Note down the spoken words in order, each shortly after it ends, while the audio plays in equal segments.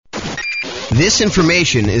This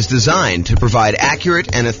information is designed to provide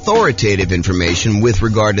accurate and authoritative information with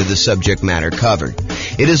regard to the subject matter covered.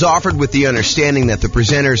 It is offered with the understanding that the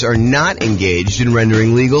presenters are not engaged in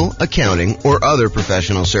rendering legal, accounting, or other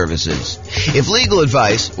professional services. If legal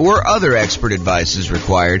advice or other expert advice is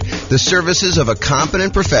required, the services of a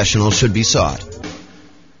competent professional should be sought.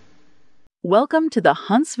 Welcome to the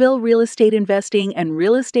Huntsville Real Estate Investing and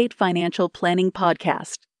Real Estate Financial Planning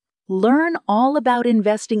Podcast. Learn all about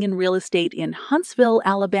investing in real estate in Huntsville,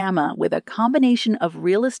 Alabama, with a combination of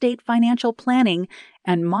real estate financial planning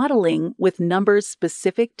and modeling with numbers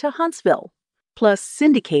specific to Huntsville, plus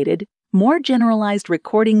syndicated, more generalized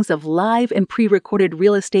recordings of live and pre-recorded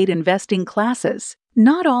real estate investing classes,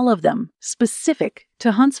 not all of them specific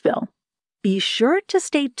to Huntsville. Be sure to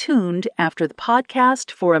stay tuned after the podcast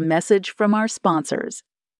for a message from our sponsors.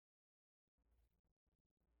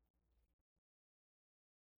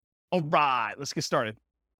 All right, let's get started.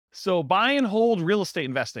 So buy and hold real estate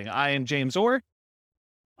investing. I am James Orr.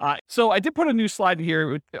 So I did put a new slide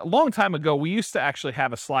here. A long time ago, we used to actually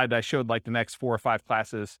have a slide that I showed like the next 4 or 5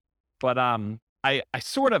 classes. But I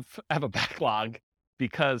sort of have a backlog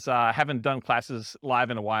because I haven't done classes live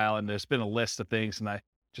in a while, and there's been a list of things, and I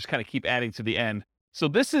just kind of keep adding to the end. So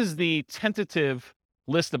this is the tentative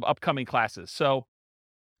list of upcoming classes. So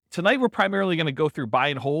tonight we're primarily going to go through buy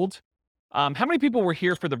and hold. How many people were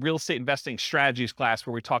here for the real estate investing strategies class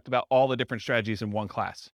where we talked about all the different strategies in one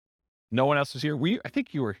class? No one else was here? I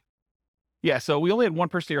think you were. Yeah, so we only had one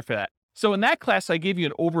person here for that. So in that class, I gave you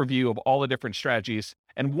an overview of all the different strategies.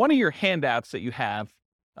 And one of your handouts that you have,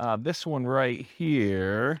 this one right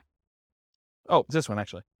here. Oh, this one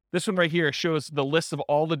actually. This one right here shows the list of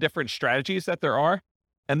all the different strategies that there are.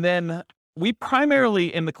 And then we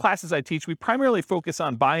primarily, in the classes I teach, we primarily focus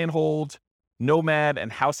on buy and hold, nomad,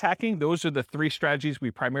 and house hacking. Those are the 3 strategies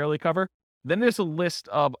we primarily cover. Then there's a list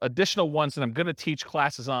of additional ones that I'm going to teach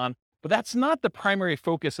classes on, but that's not the primary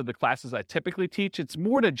focus of the classes I typically teach. It's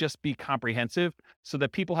more to just be comprehensive so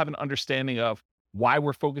that people have an understanding of why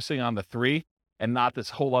we're focusing on the 3 and not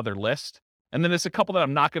this whole other list. And then there's a couple that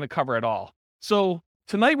I'm not going to cover at all. So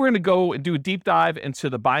tonight we're going to go and do a deep dive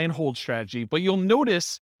into the buy and hold strategy, but you'll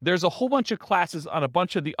notice there's a whole bunch of classes on a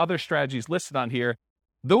bunch of the other strategies listed on here.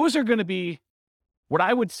 Those are going to be what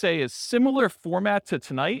I would say is similar format to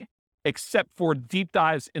tonight, except for deep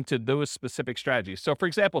dives into those specific strategies. So for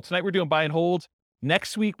example, tonight we're doing buy and hold.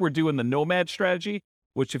 Next week, we're doing the nomad strategy,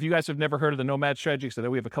 which if you guys have never heard of the nomad strategy, because I know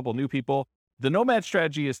we have a couple of new people, the nomad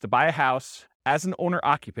strategy is to buy a house as an owner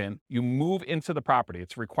occupant. You move into the property.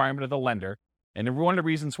 It's a requirement of the lender. And one of the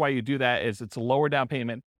reasons why you do that is it's a lower down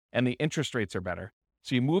payment and the interest rates are better.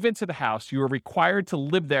 So you move into the house, you are required to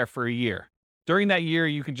live there for a year. During that year,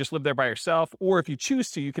 you can just live there by yourself, or if you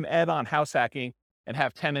choose to, you can add on house hacking and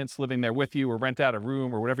have tenants living there with you or rent out a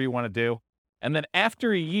room or whatever you want to do. And then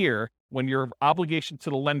after a year, when your obligation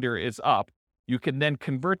to the lender is up, you can then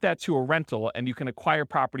convert that to a rental and you can acquire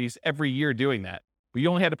properties every year doing that. But you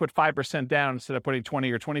only had to put 5% down instead of putting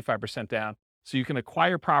 20 or 25% down. So you can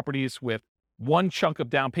acquire properties with one chunk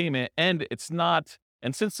of down payment, and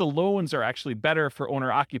since the loans are actually better for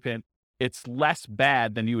owner occupant, it's less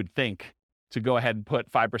bad than you would think to go ahead and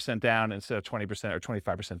put 5% down instead of 20% or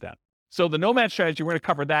 25% down. So the nomad strategy, we're going to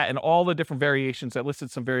cover that and all the different variations. I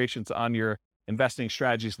listed some variations on your investing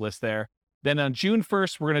strategies list there. Then on June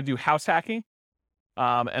 1st, we're going to do house hacking.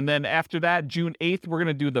 And then after that, June 8th, we're going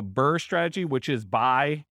to do the BRRRR strategy, which is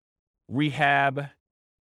buy, rehab,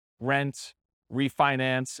 rent,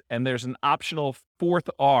 refinance. And there's an optional 4th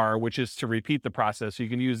R, which is to repeat the process. So you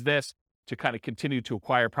can use this to kind of continue to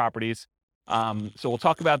acquire properties. So we'll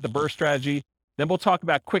talk about the BRRRR strategy. Then we'll talk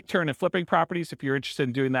about quick turn and flipping properties if you're interested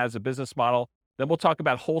in doing that as a business model. Then we'll talk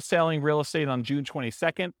about wholesaling real estate on June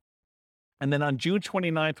 22nd. And then on June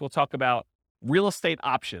 29th, we'll talk about real estate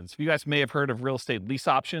options. You guys may have heard of real estate lease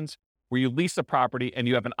options, where you lease a property and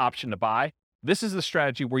you have an option to buy. This is the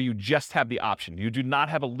strategy where you just have the option. You do not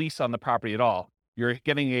have a lease on the property at all. You're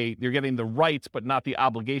getting the rights, but not the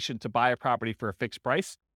obligation to buy a property for a fixed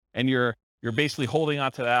price. And you're basically holding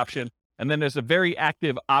on to that option. And then there's a very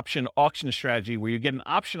active option auction strategy where you get an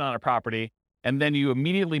option on a property and then you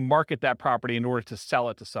immediately market that property in order to sell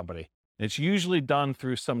it to somebody. And it's usually done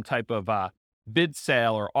through some type of bid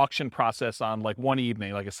sale or auction process on like one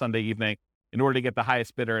evening, like a Sunday evening, in order to get the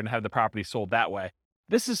highest bidder and have the property sold that way.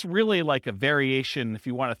 This is really like a variation, if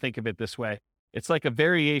you want to think of it this way. It's like a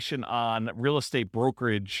variation on real estate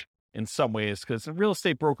brokerage in some ways, because in real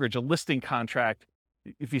estate brokerage, a listing contract,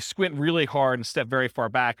 if you squint really hard and step very far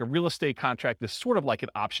back, a real estate contract is sort of like an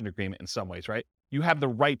option agreement in some ways, right? You have the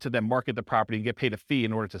right to then market the property and get paid a fee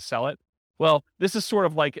in order to sell it. Well, this is sort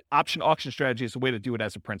of like option auction strategy is a way to do it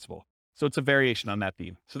as a principle. So it's a variation on that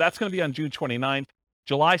theme. So that's going to be on June 29th.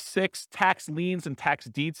 July 6th, tax liens and tax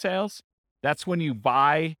deed sales. That's when you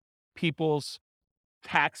buy people's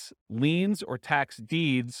tax liens or tax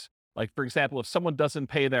deeds. Like, for example, if someone doesn't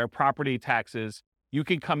pay their property taxes, you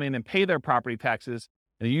can come in and pay their property taxes,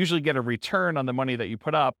 and you usually get a return on the money that you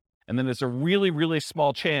put up. And then there's a really, really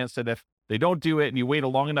small chance that if they don't do it and you wait a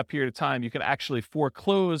long enough period of time, you can actually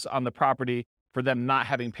foreclose on the property for them not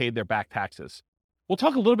having paid their back taxes. We'll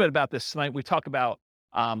talk a little bit about this tonight. We talk about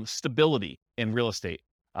stability in real estate.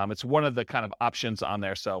 It's one of the kind of options on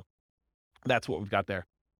there. So that's what we've got there.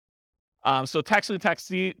 So tax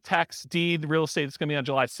deed real estate is going to be on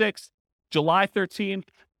July 6th. July 13th,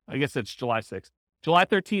 I guess it's July 6th. July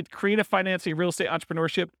 13th, creative financing, real estate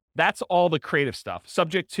entrepreneurship. That's all the creative stuff.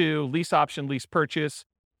 Subject to lease option, lease purchase,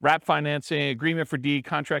 wrap financing, agreement for deed,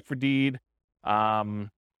 contract for deed.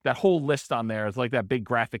 That whole list on there is like that big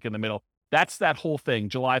graphic in the middle. That's that whole thing.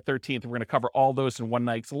 July 13th, we're going to cover all those in one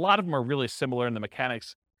night. A lot of them are really similar in the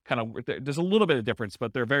mechanics. There's a little bit of difference,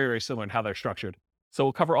 but they're very, very similar in how they're structured. So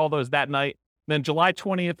we'll cover all those that night. Then July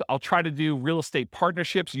 20th, I'll try to do real estate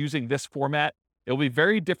partnerships using this format. It'll be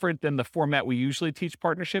very different than the format we usually teach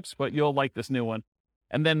partnerships, but you'll like this new one.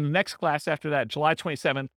 And then the next class after that, July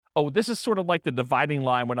 27th. Oh, this is sort of like the dividing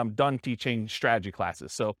line when I'm done teaching strategy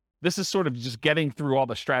classes. So this is sort of just getting through all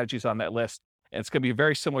the strategies on that list. And it's going to be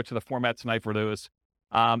very similar to the format tonight for those.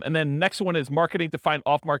 And then next one is marketing to find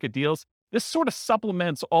off-market deals. This sort of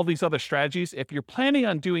supplements all these other strategies. If you're planning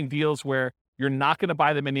on doing deals where you're not going to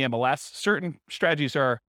buy them in the MLS, certain strategies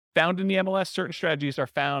are found in the MLS. Certain strategies are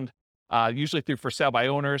found usually through for sale by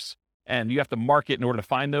owners, and you have to market in order to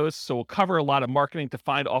find those. So we'll cover a lot of marketing to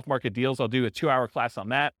find off-market deals. I'll do a 2-hour class on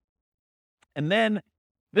that. And then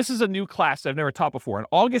this is a new class I've never taught before on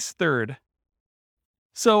August 3rd.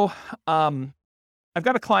 So I've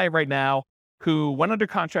got a client right now who went under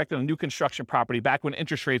contract on a new construction property back when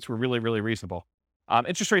interest rates were really, really reasonable.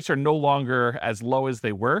 Interest rates are no longer as low as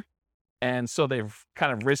they were. And so they've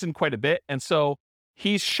kind of risen quite a bit. And so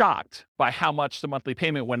he's shocked by how much the monthly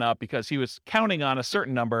payment went up because he was counting on a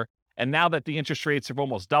certain number. And now that the interest rates have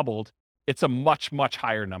almost doubled, it's a much, much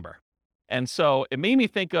higher number. And so it made me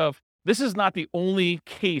think of, this is not the only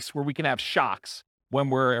case where we can have shocks when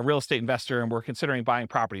we're a real estate investor and we're considering buying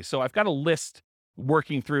properties. So I've got a list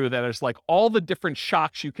working through that is like all the different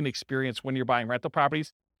shocks you can experience when you're buying rental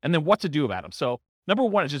properties and then what to do about them. So number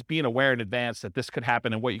one is just being aware in advance that this could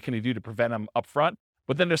happen and what you can do to prevent them up front.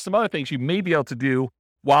 But then there's some other things you may be able to do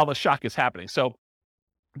while the shock is happening. So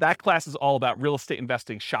that class is all about real estate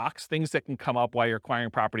investing shocks, things that can come up while you're acquiring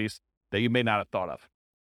properties that you may not have thought of.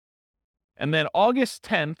 And then August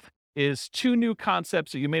 10th is 2 new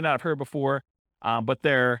concepts that you may not have heard before, but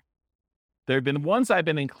there have been ones I've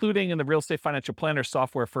been including in the Real Estate Financial Planner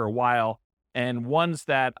software for a while, and ones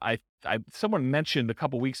that someone mentioned a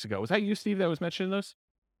couple weeks ago. Was that you, Steve, that was mentioning those?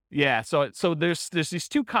 Yeah. So there's these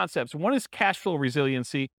 2 concepts. One is cash flow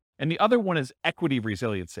resiliency, and the other one is equity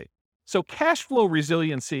resiliency. So cash flow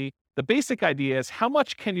resiliency, the basic idea is how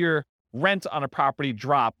much can your rent on a property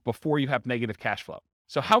drop before you have negative cash flow?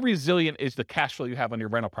 So how resilient is the cash flow you have on your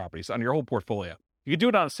rental properties, on your whole portfolio? You can do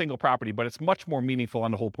it on a single property, but it's much more meaningful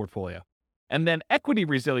on the whole portfolio. And then equity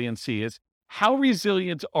resiliency is how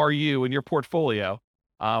resilient are you in your portfolio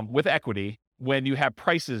with equity when you have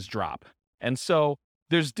prices drop? And so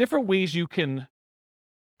there's different ways you can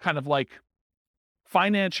kind of like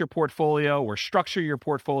finance your portfolio or structure your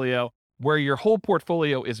portfolio where your whole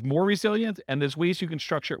portfolio is more resilient, and there's ways you can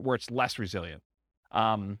structure it where it's less resilient.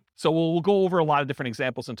 So we'll go over a lot of different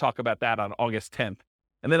examples and talk about that on August 10th.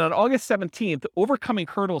 And then on August 17th, overcoming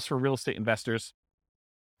hurdles for real estate investors.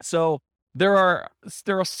 So there are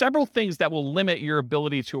several things that will limit your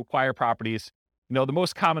ability to acquire properties. You know, the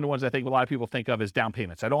most common ones I think a lot of people think of is down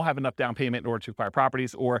payments. I don't have enough down payment in order to acquire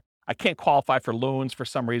properties, or I can't qualify for loans for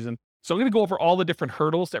some reason. So I'm going to go over all the different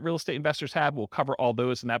hurdles that real estate investors have. We'll cover all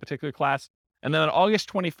those in that particular class. And then on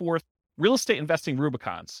August 24th, real estate investing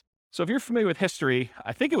Rubicons. So if you're familiar with history,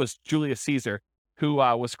 I think it was Julius Caesar who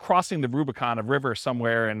was crossing the Rubicon, a river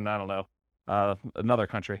somewhere in, I don't know, another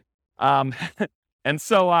country. And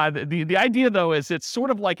so the idea, though, is it's sort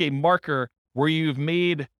of like a marker where you've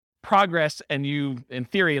made progress and you, in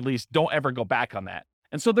theory at least, don't ever go back on that.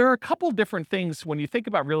 And so there are a couple different things when you think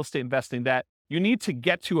about real estate investing that you need to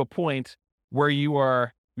get to a point where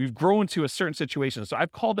you've grown to a certain situation. So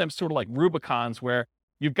I've called them sort of like Rubicons, where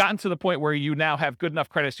you've gotten to the point where you now have good enough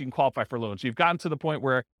credit so you can qualify for loans. You've gotten to the point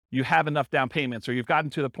where you have enough down payments, or you've gotten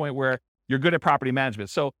to the point where you're good at property management.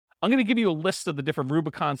 So I'm going to give you a list of the different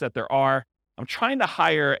Rubicons that there are. I'm trying to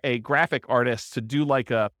hire a graphic artist to do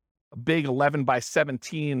like a a big 11 by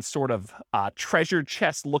 17 sort of treasure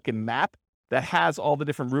chest looking map that has all the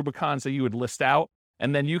different Rubicons that you would list out.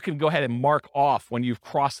 And then you can go ahead and mark off when you've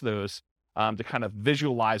crossed those to kind of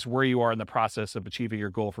visualize where you are in the process of achieving your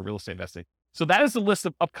goal for real estate investing. So that is the list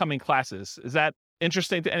of upcoming classes. Is that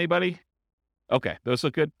interesting to anybody? Okay, those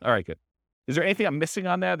look good. All right, good. Is there anything I'm missing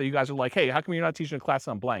on there that you guys are like, hey, how come you're not teaching a class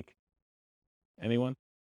on blank? Anyone?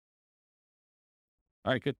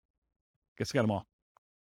 All right, good. Guess I got them all.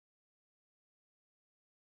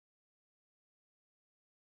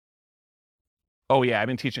 Oh yeah, I've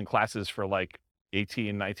been teaching classes for like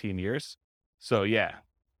 18, 19 years. So yeah.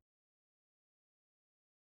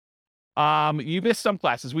 You missed some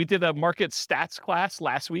classes. We did a market stats class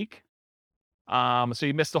last week. So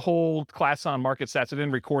you missed the whole class on market stats. I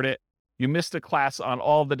didn't record it. You missed a class on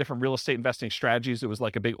all the different real estate investing strategies. It was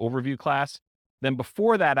like a big overview class. Then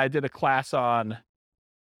before that, I did a class on,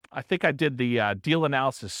 I think I did the deal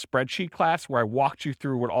analysis spreadsheet class where I walked you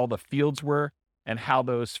through what all the fields were and how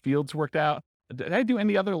those fields worked out. Did I do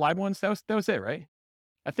any other live ones? That was it, right?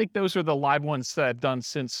 I think those are the live ones that I've done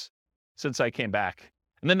since I came back.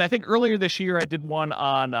 And then I think earlier this year, I did one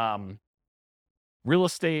on real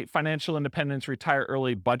estate, financial independence, retire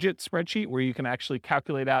early budget spreadsheet, where you can actually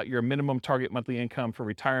calculate out your minimum target monthly income for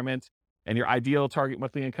retirement and your ideal target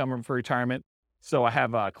monthly income for retirement. So I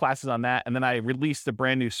have classes on that. And then I released a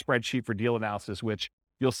brand new spreadsheet for deal analysis, which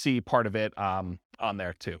you'll see part of it on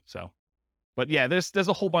there too. So, but yeah, there's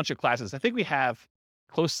a whole bunch of classes. I think we have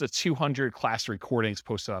close to 200 class recordings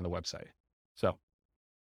posted on the website. So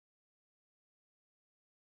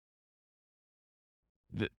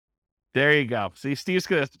there you go. See, Steve's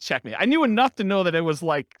going to check me. I knew enough to know that it was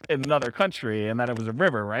like in another country and that it was a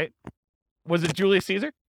river, right? Was it Julius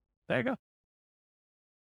Caesar? There you go.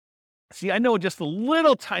 See, I know just a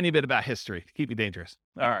little tiny bit about history to keep you dangerous.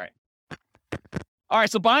 All right. All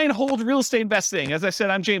right, so buy and hold real estate investing. As I said,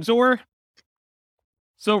 I'm James Orr.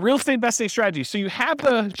 So real estate investing strategies. So you have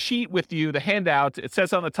the sheet with you, the handout. It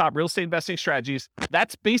says on the top, real estate investing strategies.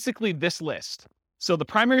 That's basically this list. So the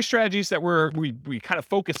primary strategies that we kind of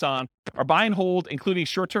focus on are buy and hold, including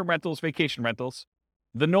short-term rentals, vacation rentals,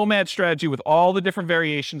 the nomad strategy with all the different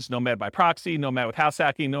variations, nomad by proxy, nomad with house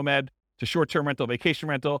hacking, nomad to short-term rental, vacation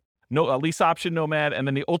rental, lease option nomad, and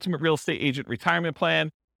then the ultimate real estate agent retirement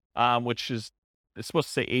plan, which is, it's supposed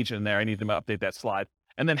to say agent in there. I need to update that slide.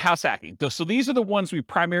 And then house hacking. So these are the ones we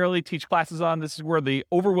primarily teach classes on. This is where the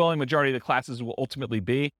overwhelming majority of the classes will ultimately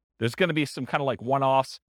be. There's going to be some kind of like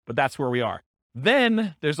one-offs, but that's where we are.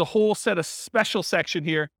 Then there's a whole set of special section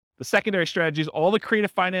here, the secondary strategies, all the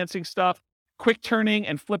creative financing stuff, quick turning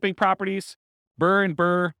and flipping properties, BRRRR and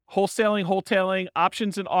BRRRR, wholesaling,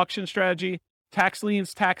 options and auction strategy, tax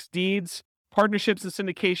liens, tax deeds, partnerships and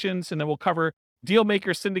syndications, and then we'll cover deal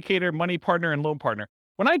maker, syndicator, money partner, and loan partner.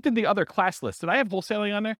 When I did the other class list, did I have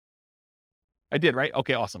wholesaling on there? I did, right?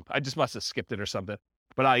 Okay, awesome. I just must have skipped it or something.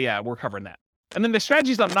 But yeah, we're covering that. And then the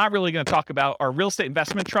strategies I'm not really going to talk about are real estate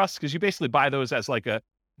investment trusts, because you basically buy those as like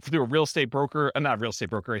through a real estate broker, not a real estate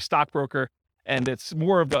broker, a stockbroker. And it's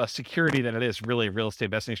more of a security than it is really a real estate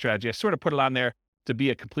investing strategy. I sort of put it on there to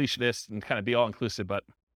be a completionist and kind of be all inclusive, but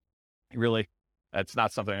really that's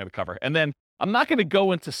not something I'm going to cover. And then I'm not going to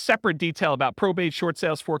go into separate detail about probate, short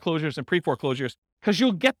sales, foreclosures, and pre-foreclosures, because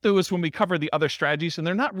you'll get those when we cover the other strategies, and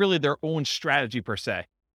they're not really their own strategy per se.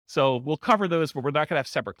 So we'll cover those, but we're not going to have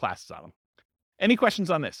separate classes on them. Any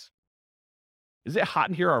questions on this? Is it hot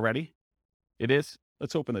in here already? It is?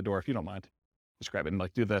 Let's open the door if you don't mind. Just grab it and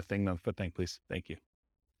like do the thing, the foot thing, please. Thank you.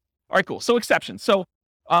 All right, cool. So exceptions. So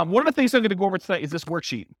one of the things I'm going to go over tonight is this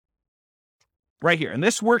worksheet right here. And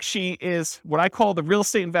this worksheet is what I call the real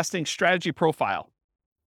estate investing strategy profile.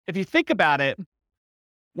 If you think about it,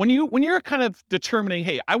 when you're kind of determining,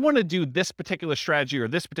 hey, I want to do this particular strategy or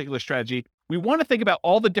this particular strategy, we want to think about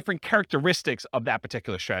all the different characteristics of that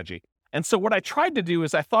particular strategy. And so what I tried to do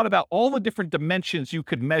is I thought about all the different dimensions you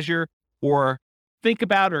could measure or think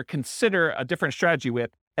about or consider a different strategy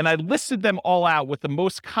with. And I listed them all out with the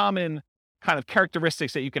most common kind of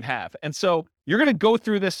characteristics that you can have. And so you're going to go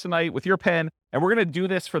through this tonight with your pen, and we're going to do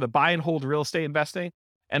this for the buy and hold real estate investing.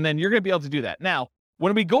 And then you're going to be able to do that. Now,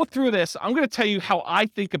 when we go through this, I'm going to tell you how I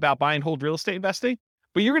think about buy and hold real estate investing,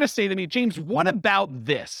 but you're going to say to me, James, what about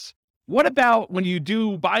this? What about when you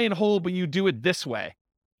do buy and hold, but you do it this way?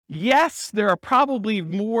 Yes, there are probably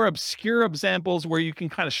more obscure examples where you can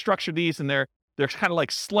kind of structure these, and there's kind of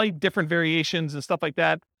like slight different variations and stuff like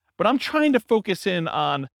that. But I'm trying to focus in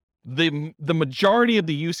on the majority of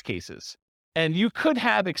the use cases. And you could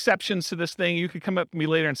have exceptions to this thing. You could come up to me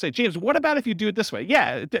later and say, James, what about if you do it this way?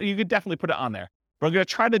 Yeah, you could definitely put it on there. But I'm going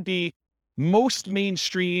to try to be most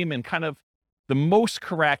mainstream and kind of the most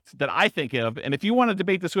correct that I think of. And if you want to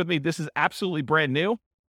debate this with me, this is absolutely brand new.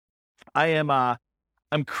 I'm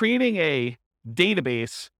creating a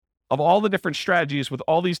database of all the different strategies with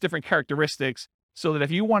all these different characteristics, so that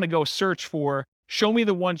if you want to go search for, show me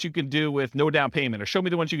the ones you can do with no down payment, or show me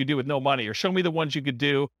the ones you can do with no money, or show me the ones you could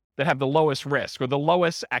do that have the lowest risk or the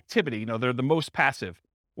lowest activity, they're the most passive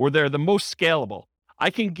or they're the most scalable.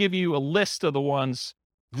 I can give you a list of the ones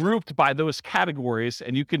grouped by those categories,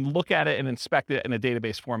 and you can look at it and inspect it in a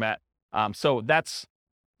database format. So that's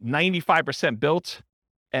 95% built,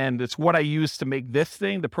 and it's what I use to make this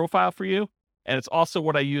thing, the profile for you. And it's also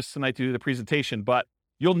what I use tonight to do the presentation. But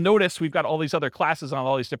you'll notice we've got all these other classes on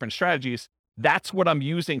all these different strategies. That's what I'm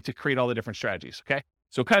using to create all the different strategies, okay?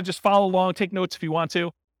 So kind of just follow along, take notes if you want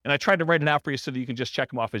to. And I tried to write it out for you so that you can just check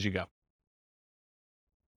them off as you go.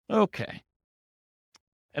 Okay.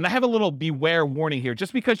 And I have a little beware warning here.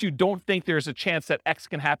 Just because you don't think there's a chance that X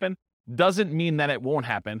can happen doesn't mean that it won't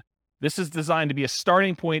happen. This is designed to be a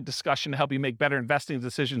starting point discussion to help you make better investing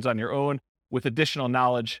decisions on your own with additional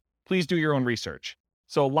knowledge. Please do your own research.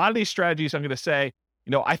 So a lot of these strategies, I'm going to say,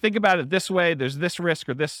 I think about it this way. There's this risk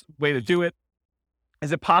or this way to do it.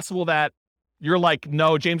 Is it possible that you're like,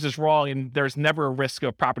 no, James is wrong, and there's never a risk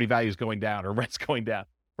of property values going down or rents going down,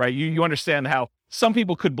 right? You understand how some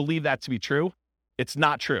people could believe that to be true. It's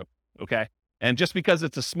not true, okay? And just because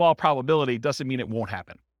it's a small probability doesn't mean it won't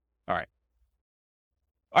happen. All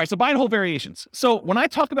right, so buy and hold variations. So when I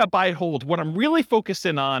talk about buy and hold, what I'm really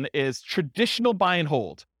focusing on is traditional buy and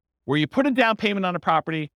hold, where you put a down payment on a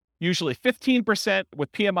property, usually 15%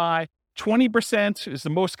 with PMI, 20% is the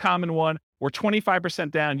most common one, or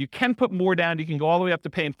 25% down. You can put more down. You can go all the way up to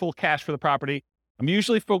paying full cash for the property. I'm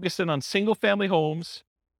usually focusing on single family homes,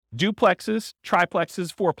 duplexes,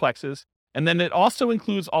 triplexes, fourplexes, and then it also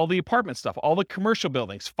includes all the apartment stuff, all the commercial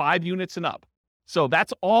buildings, 5 units and up. So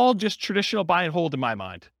that's all just traditional buy and hold in my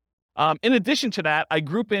mind. In addition to that, I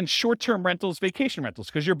group in short-term rentals, vacation rentals,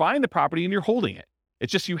 because you're buying the property and you're holding it.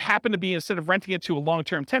 It's just you happen to be, instead of renting it to a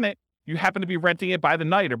long-term tenant, you happen to be renting it by the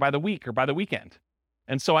night or by the week or by the weekend.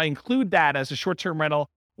 And so I include that as a short-term rental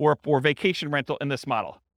or vacation rental in this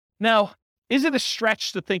model. Now, is it a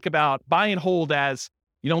stretch to think about buy and hold as,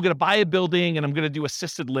 I'm going to buy a building and I'm going to do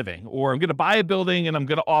assisted living, or I'm going to buy a building and I'm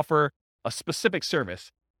going to offer a specific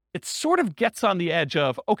service? It sort of gets on the edge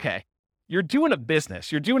of, okay, you're doing a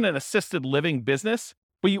business, you're doing an assisted living business,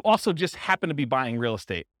 but you also just happen to be buying real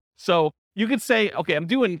estate. So you could say, okay, I'm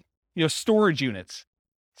doing, storage units.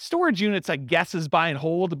 Storage units, I guess, is buy and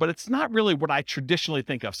hold, but it's not really what I traditionally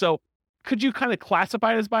think of. So could you kind of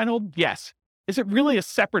classify it as buy and hold? Yes. Is it really a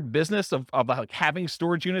separate business of like having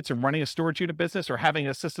storage units and running a storage unit business, or having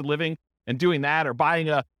assisted living and doing that, or buying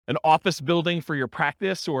an office building for your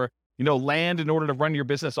practice, or, land in order to run your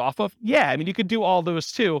business off of? Yeah, I mean, you could do all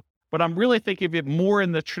those too, but I'm really thinking of it more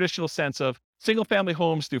in the traditional sense of single family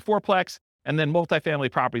homes through fourplex, and then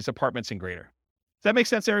multifamily properties, apartments, and greater. Does that make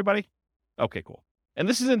sense, everybody? Okay, cool. And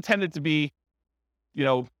this is intended to be,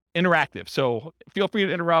 interactive. So feel free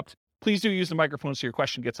to interrupt. Please do use the microphone so your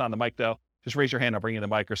question gets on the mic, though. Just raise your hand. I'll bring you the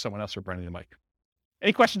mic, or someone else will bring you the mic.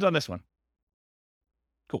 Any questions on this one?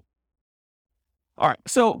 Cool. All right.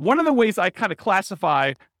 So one of the ways I kind of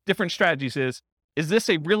classify different strategies is this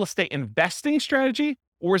a real estate investing strategy,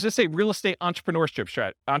 or is this a real estate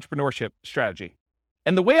entrepreneurship strategy?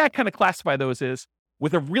 And the way I kind of classify those is,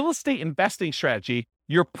 with a real estate investing strategy,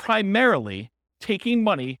 you're primarily taking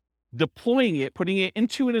money, deploying it, putting it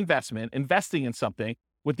into an investment, investing in something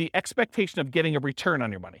with the expectation of getting a return on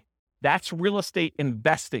your money. That's real estate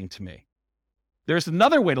investing to me. There's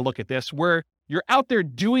another way to look at this where you're out there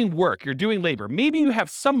doing work, you're doing labor. Maybe you have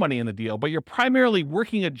some money in the deal, but you're primarily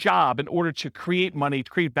working a job in order to create money, to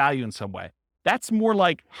create value in some way. That's more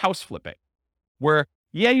like house flipping, where,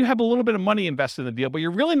 yeah, you have a little bit of money invested in the deal, but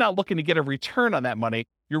you're really not looking to get a return on that money.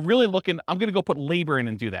 You're really looking, I'm going to go put labor in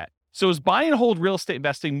and do that. So is buy and hold real estate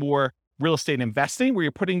investing more real estate investing, where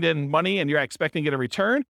you're putting in money and you're expecting to get a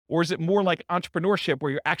return? Or is it more like entrepreneurship,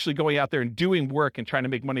 where you're actually going out there and doing work and trying to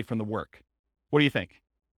make money from the work? What do you think?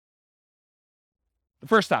 The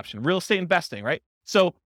first option, real estate investing, right?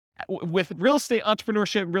 So with real estate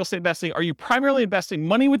entrepreneurship, real estate investing, are you primarily investing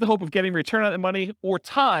money with the hope of getting a return on that money, or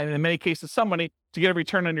time, in many cases some money, to get a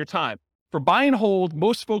return on your time? For buy and hold,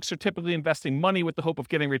 most folks are typically investing money with the hope of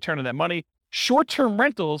getting a return on that money. Short-term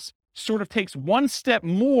rentals sort of takes one step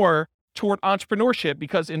more toward entrepreneurship,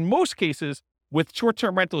 because in most cases with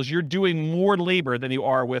short-term rentals, you're doing more labor than you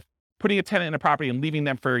are with putting a tenant in a property and leaving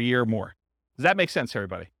them for a year or more. Does that make sense,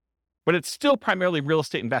 everybody? But it's still primarily real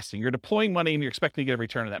estate investing. You're deploying money and you're expecting to get a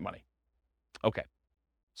return on that money. Okay.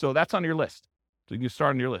 So that's on your list. So you can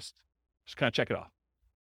start on your list. Just kind of check it off.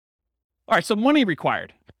 All right, so money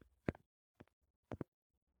required.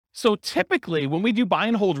 So typically when we do buy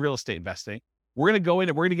and hold real estate investing, we're going to go in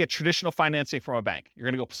and we're going to get traditional financing from a bank. You're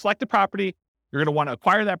going to go select a property. You're going to want to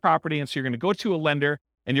acquire that property. And so you're going to go to a lender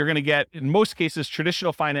and you're going to get, in most cases,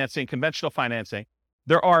 traditional financing, conventional financing.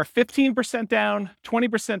 There are 15% down,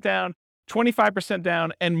 20% down, 25%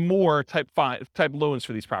 down, and more type loans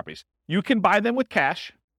for these properties. You can buy them with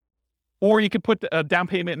cash, or you can put a down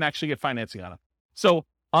payment and actually get financing on them. So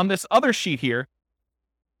on this other sheet here,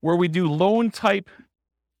 where we do loan type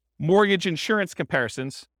mortgage insurance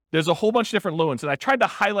comparisons, there's a whole bunch of different loans. And I tried to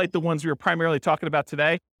highlight the ones we were primarily talking about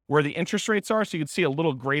today, where the interest rates are. So you can see a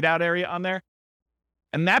little grayed out area on there.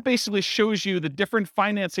 And that basically shows you the different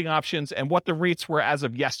financing options and what the rates were as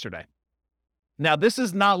of yesterday. Now, this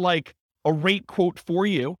is not like a rate quote for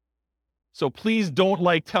you. So please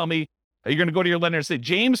don't tell me, you're going to go to your lender and say,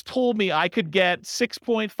 James told me I could get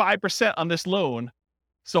 6.5% on this loan.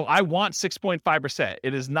 So I want 6.5%.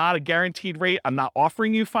 It is not a guaranteed rate. I'm not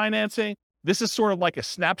offering you financing. This is sort of like a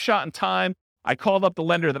snapshot in time. I called up the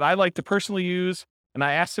lender that I like to personally use, and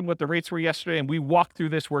I asked him what the rates were yesterday, and we walked through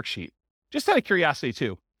this worksheet. Just out of curiosity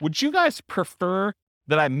too, would you guys prefer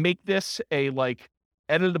that I make this a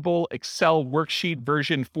editable Excel worksheet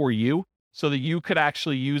version for you so that you could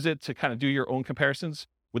actually use it to kind of do your own comparisons?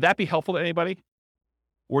 Would that be helpful to anybody?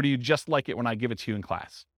 Or do you just like it when I give it to you in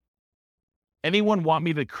class? Anyone want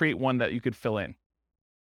me to create one that you could fill in?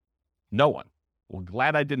 No one. Well,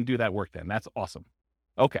 glad I didn't do that work then. That's awesome.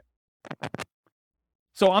 Okay.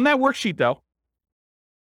 So on that worksheet though,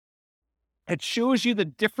 it shows you the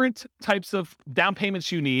different types of down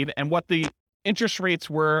payments you need and what the interest rates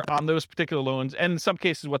were on those particular loans, and in some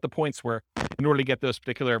cases what the points were in order to get those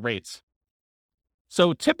particular rates.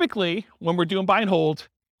 So typically when we're doing buy and hold,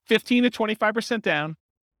 15 to 25% down,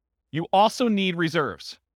 you also need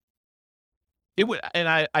reserves. It would, and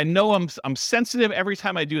I know I'm sensitive every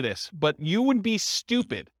time I do this, but you would be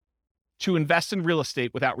stupid to invest in real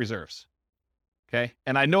estate without reserves. Okay?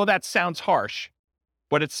 And I know that sounds harsh,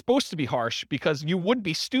 but it's supposed to be harsh because you would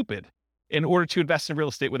be stupid in order to invest in real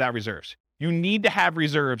estate without reserves. You need to have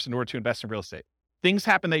reserves in order to invest in real estate. Things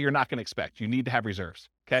happen that you're not going to expect. You need to have reserves.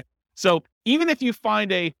 Okay? So even if you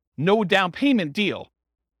find a no down payment deal,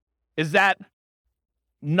 is that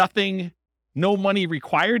nothing, no money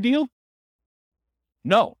required deal?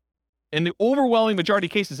 No. In the overwhelming majority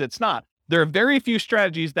of cases, it's not. There are very few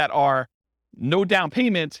strategies that are no down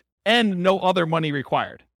payment and no other money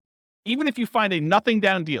required. Even if you find a nothing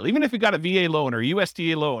down deal, even if you got a VA loan or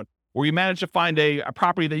USDA loan, or you manage to find a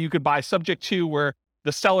property that you could buy subject to where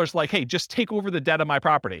the seller's like, hey, just take over the debt of my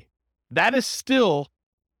property. That is still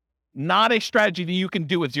not a strategy that you can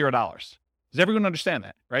do with $0. Does everyone understand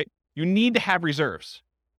that, right? You need to have reserves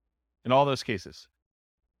in all those cases.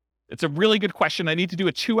 It's a really good question. I need to do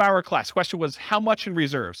a 2-hour class. Question was, how much in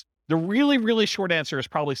reserves? The really, really short answer is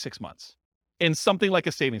probably 6 months in something like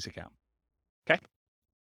a savings account. Okay?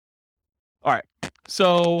 All right.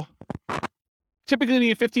 So typically you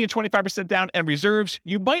need 15 to 25% down and reserves.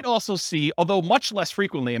 You might also see, although much less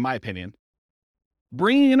frequently, in my opinion,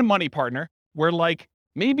 bringing in a money partner where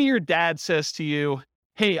maybe your dad says to you,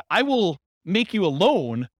 hey, I will make you a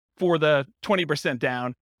loan for the 20%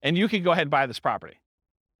 down and you can go ahead and buy this property.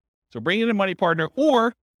 So bring in a money partner,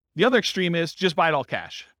 or the other extreme is just buy it all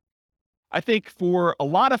cash. I think for a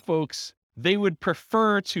lot of folks, they would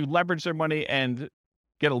prefer to leverage their money and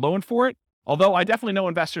get a loan for it. Although I definitely know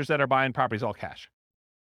investors that are buying properties all cash.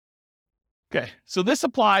 Okay, so this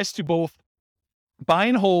applies to both buy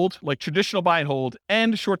and hold, like traditional buy and hold,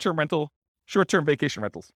 and short-term vacation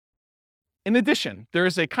rentals. In addition, there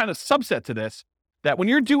is a kind of subset to this that when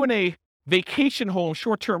you're doing a vacation home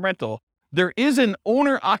short-term rental, there is an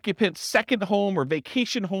owner-occupant second home or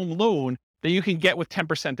vacation home loan that you can get with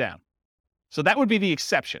 10% down. So that would be the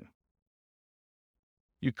exception.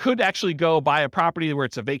 You could actually go buy a property where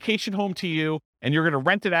it's a vacation home to you and you're going to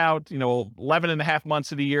rent it out, 11 and a half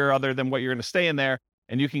months of the year other than what you're going to stay in there,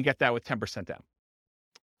 and you can get that with 10% down.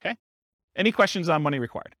 Okay? Any questions on money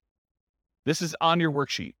required? This is on your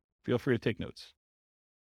worksheet. Feel free to take notes.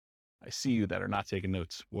 I see you that are not taking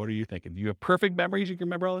notes. What are you thinking? Do you have perfect memories? You can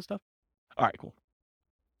remember all this stuff? All right, cool.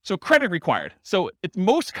 So credit required. So it's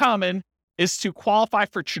most common is to qualify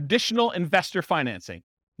for traditional investor financing,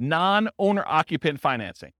 non-owner occupant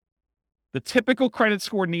financing. The typical credit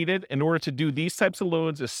score needed in order to do these types of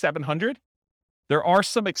loans is 700. There are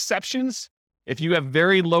some exceptions if you have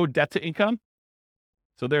very low debt to income.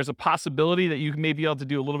 So there's a possibility that you may be able to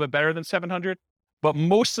do a little bit better than 700, but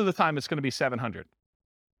most of the time it's going to be 700.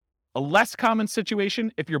 A less common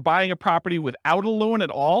situation, if you're buying a property without a loan at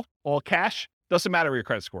all cash, doesn't matter what your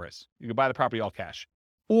credit score is. You can buy the property all cash.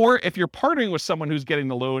 Or if you're partnering with someone who's getting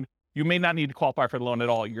the loan, you may not need to qualify for the loan at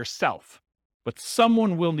all yourself, but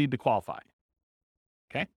someone will need to qualify.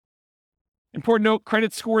 Okay. Important note,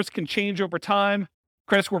 credit scores can change over time.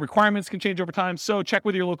 Credit score requirements can change over time. So check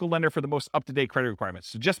with your local lender for the most up-to-date credit requirements.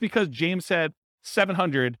 So just because James said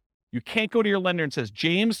 700, you can't go to your lender and says,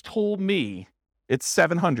 James told me it's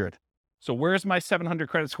 700. So where's my 700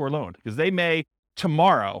 credit score loan? Because they may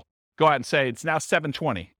tomorrow go out and say it's now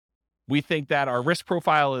 720. We think that our risk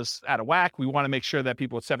profile is out of whack. We want to make sure that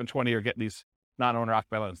people at 720 are getting these non-owner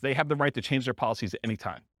occupied loans. They have the right to change their policies at any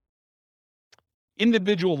time.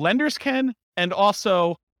 Individual lenders can, and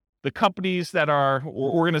also the companies that are,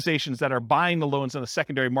 or organizations that are buying the loans in the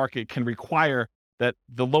secondary market can require that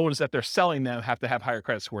the loans that they're selling them have to have higher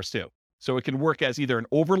credit scores too. So it can work as either an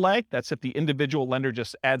overlay, that's if the individual lender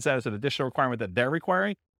just adds that as an additional requirement that they're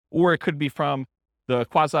requiring, or it could be from the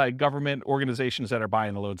quasi-government organizations that are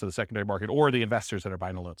buying the loans in the secondary market or the investors that are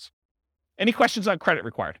buying the loans. Any questions on credit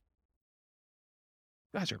required?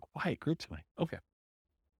 You guys are a quiet group tonight. Okay.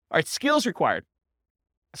 All right, skills required.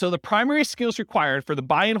 So the primary skills required for the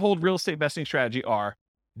buy and hold real estate investing strategy are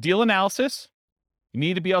deal analysis. You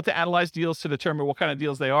need to be able to analyze deals to determine what kind of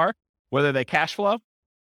deals they are, whether they cash flow,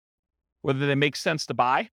 whether they make sense to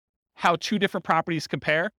buy, how 2 different properties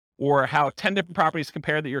compare, or how 10 different properties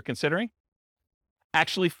compare that you're considering.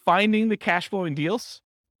 Actually finding the cash flowing deals,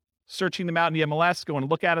 searching them out in the MLS, going to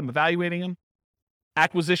look at them, evaluating them.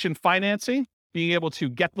 Acquisition financing, being able to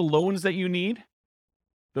get the loans that you need,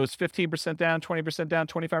 those 15% down, 20% down,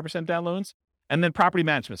 25% down loans, and then property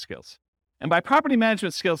management skills. And by property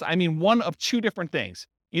management skills, I mean one of 2 different things.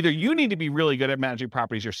 Either you need to be really good at managing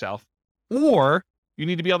properties yourself, or you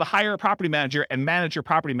need to be able to hire a property manager and manage your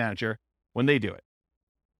property manager when they do it.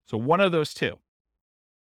 So one of those 2.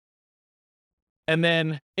 And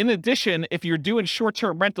then in addition, if you're doing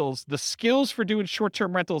short-term rentals, the skills for doing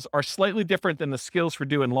short-term rentals are slightly different than the skills for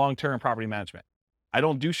doing long-term property management. I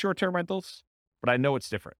don't do short-term rentals, but I know it's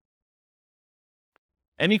different.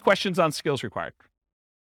 Any questions on skills required?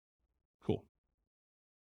 Cool.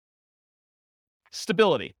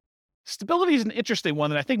 Stability. Stability is an interesting one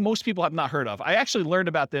that I think most people have not heard of. I actually learned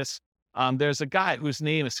about this. There's a guy whose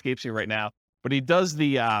name escapes me right now, but he does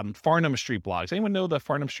the Farnam Street blogs. Anyone know the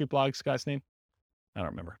Farnam Street blogs guy's name? I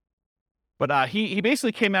don't remember. But he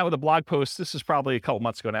basically came out with a blog post. This is probably a couple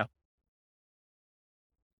months ago now.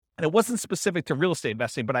 And it wasn't specific to real estate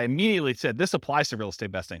investing, but I immediately said, this applies to real estate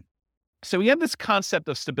investing. So we have this concept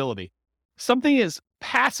of stability. Something is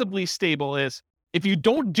passively stable is if you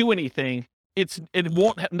don't do anything,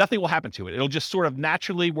 nothing will happen to it. It'll just sort of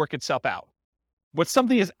naturally work itself out. But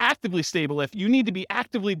something is actively stable if you need to be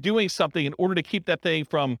actively doing something in order to keep that thing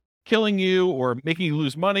from killing you or making you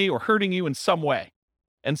lose money or hurting you in some way.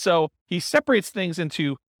 And so he separates things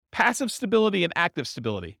into passive stability and active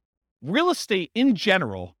stability. Real estate in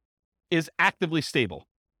general is actively stable.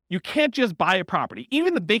 You can't just buy a property,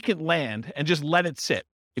 even the vacant land, and just let it sit.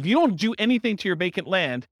 If you don't do anything to your vacant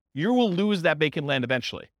land, you will lose that vacant land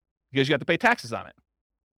eventually because you have to pay taxes on it.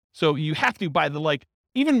 So you have to, by the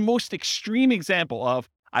even most extreme example of,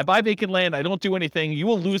 I buy vacant land, I don't do anything, you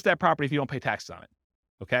will lose that property if you don't pay taxes on it.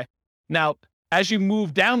 Okay. Now, as you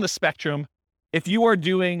move down the spectrum, if you are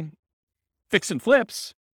doing fix and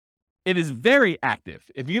flips, it is very active.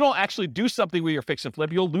 If you don't actually do something with your fix and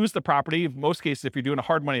flip, you'll lose the property. In most cases, if you're doing a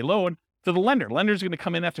hard money loan, to the lender. Lender's going to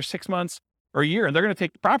come in after 6 months or a year, and they're going to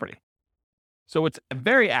take the property. So it's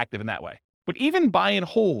very active in that way. But even buy and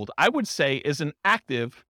hold, I would say, is an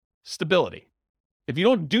active stability. If you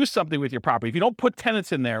don't do something with your property, if you don't put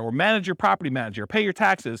tenants in there or manage your property manager, pay your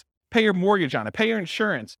taxes, pay your mortgage on it, pay your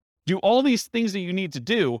insurance, do all these things that you need to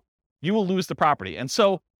do, you will lose the property. And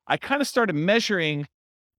so I kind of started measuring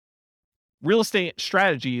real estate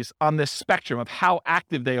strategies on this spectrum of how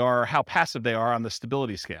active they are or how passive they are on the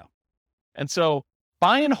stability scale. And so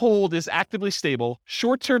buy and hold is actively stable.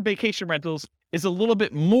 Short-term vacation rentals is a little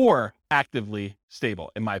bit more actively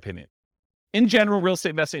stable, in my opinion. In general, real estate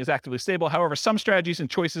investing is actively stable. However, some strategies and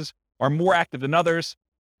choices are more active than others.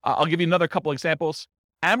 I'll give you another couple examples.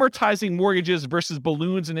 Amortizing mortgages versus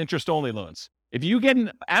balloons and interest-only loans. If you get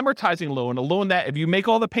an amortizing loan, a loan that if you make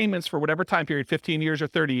all the payments for whatever time period, 15 years or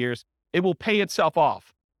 30 years, it will pay itself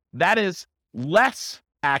off. That is less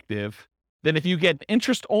active than if you get an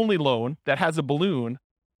interest-only loan that has a balloon,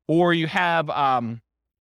 or you have, well,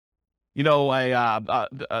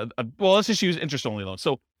 let's just use interest-only loan.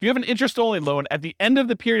 So if you have an interest-only loan, at the end of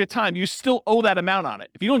the period of time, you still owe that amount on it.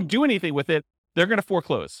 If you don't do anything with it, they're going to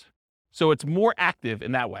foreclose. So it's more active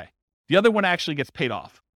in that way. The other one actually gets paid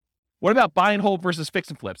off. What about buy and hold versus fix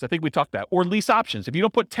and flips? I think we talked about, or lease options. If you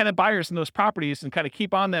don't put tenant buyers in those properties and kind of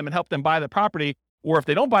keep on them and help them buy the property, Or if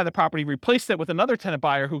they don't buy the property, replace it with another tenant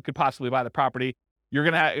buyer who could possibly buy the property. You're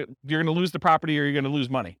gonna lose the property, or you're gonna lose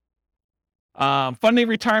money. Funding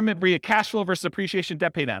retirement via cash flow versus appreciation,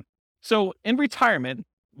 debt pay down. So in retirement,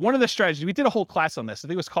 one of the strategies, we did a whole class on this. I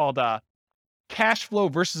think it was called cash flow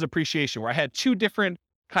versus appreciation, where I had two different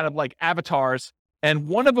kind of like avatars, and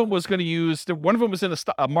one of them was going to use, one of them was in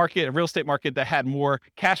a market, a real estate market that had more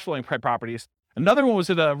cash flowing properties. Another one was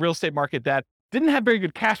in a real estate market that didn't have very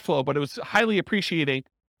good cash flow, but it was highly appreciating.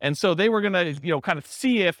 And so they were going to, kind of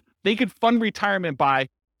see if they could fund retirement by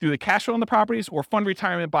through the cash flow on the properties, or fund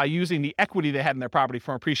retirement by using the equity they had in their property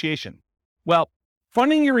from appreciation. Well,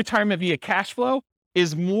 funding your retirement via cash flow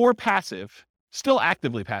is more passive, still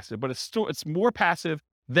actively passive, but it's more passive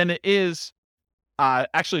than it is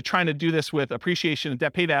actually trying to do this with appreciation and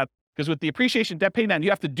debt pay down. Because with the appreciation debt pay down, you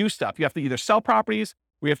have to do stuff. You have to either sell properties,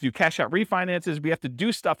 we have to do cash out refinances, we have to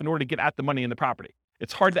do stuff in order to get at the money in the property.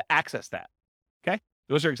 It's hard to access that. Okay,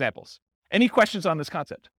 those are examples. Any questions on this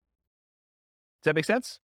concept? Does that make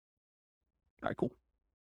sense? All right, cool.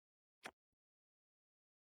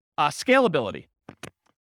 Scalability.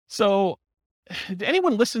 So did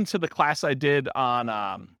anyone listen to the class I did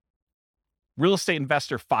on Real Estate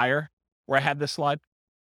Investor Fire, where I had this slide?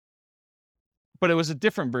 But it was a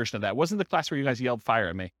different version of that. It wasn't the class where you guys yelled fire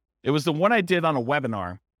at me. It was the one I did on a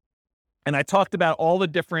webinar. And I talked about all the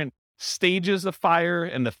different stages of fire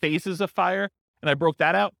and the phases of fire, and I broke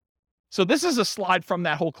that out. So this is a slide from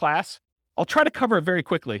that whole class. I'll try to cover it very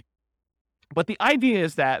quickly. But the idea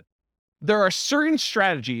is that there are certain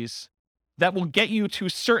strategies that will get you to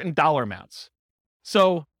certain dollar amounts.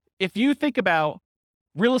 So if you think about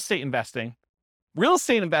real estate investing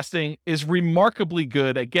is remarkably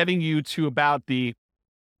good at getting you to about and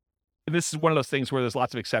this is one of those things where there's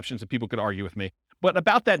lots of exceptions and people could argue with me, but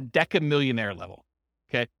about that decamillionaire level.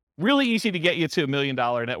 Okay. Really easy to get you to $1 million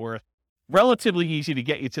net worth, relatively easy to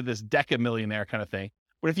get you to this decamillionaire kind of thing.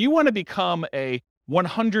 But if you want to become a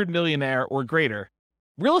 100 millionaire or greater,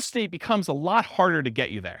 real estate becomes a lot harder to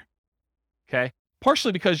get you there. Okay.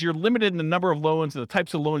 Partially because you're limited in the number of loans and the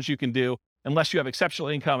types of loans you can do unless you have exceptional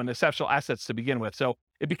income and exceptional assets to begin with. So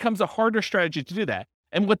it becomes a harder strategy to do that.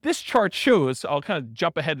 And what this chart shows, I'll kind of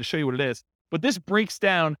jump ahead to show you what it is, but this breaks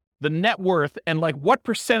down the net worth and like what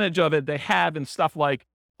percentage of it they have in stuff like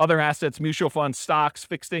other assets, mutual funds, stocks,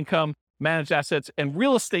 fixed income, managed assets, and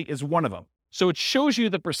real estate is one of them. So it shows you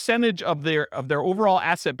the percentage of their overall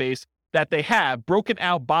asset base that they have broken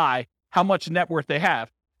out by how much net worth they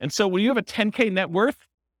have. And so when you have a 10K net worth,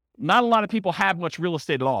 not a lot of people have much real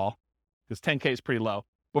estate at all, because 10K is pretty low.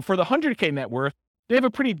 But for the 100K net worth, they have a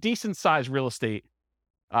pretty decent sized real estate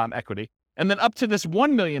equity. And then up to this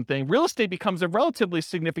 1 million thing, real estate becomes a relatively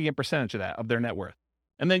significant percentage of that, of their net worth.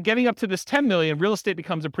 And then getting up to this 10 million, real estate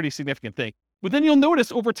becomes a pretty significant thing. But then you'll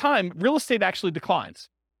notice over time, real estate actually declines.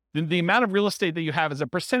 The amount of real estate that you have as a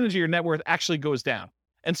percentage of your net worth actually goes down.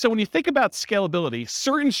 And so when you think about scalability,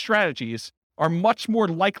 certain strategies are much more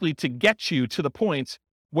likely to get you to the point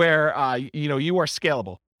where you are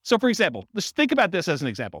scalable. So for example, let's think about this as an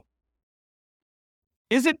example.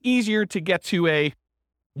 Is it easier to get to a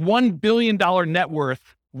 $1 billion net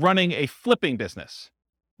worth running a flipping business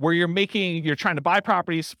where you're trying to buy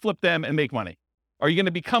properties, flip them, and make money? Are you going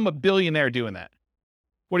to become a billionaire doing that?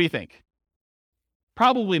 What do you think?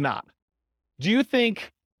 Probably not. Do you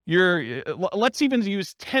think let's even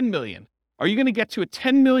use 10 million. Are you going to get to a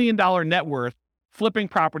 $10 million net worth flipping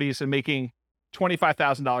properties and making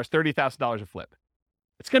 $25,000, $30,000 a flip?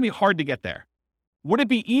 It's going to be hard to get there. Would it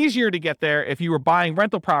be easier to get there if you were buying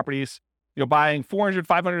rental properties, buying $400,000,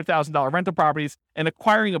 $500,000 rental properties and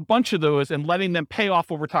acquiring a bunch of those and letting them pay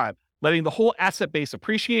off over time, letting the whole asset base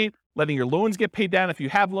appreciate, letting your loans get paid down if you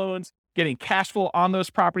have loans, getting cash flow on those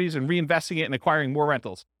properties and reinvesting it and acquiring more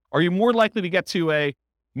rentals? Are you more likely to get to a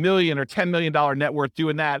 $1 million or $10 million net worth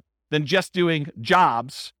doing that than just doing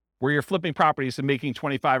jobs where you're flipping properties and making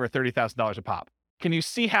 $25,000 or $30,000 a pop? Can you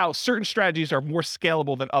see how certain strategies are more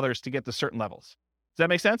scalable than others to get to certain levels? Does that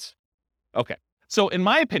make sense? Okay. So in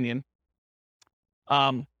my opinion,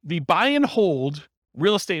 the buy and hold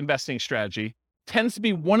real estate investing strategy tends to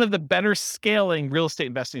be one of the better scaling real estate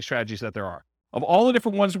investing strategies that there are. Of all the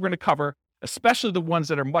different ones we're going to cover, especially the ones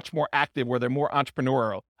that are much more active, where they're more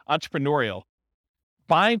entrepreneurial,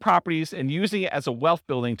 buying properties and using it as a wealth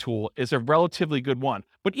building tool is a relatively good one.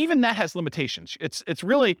 But even that has limitations. It's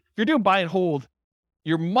really, if you're doing buy and hold,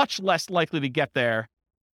 you're much less likely to get there,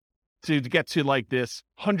 to get to like this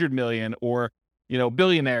 100 million or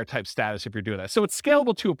billionaire type status if you're doing that. So it's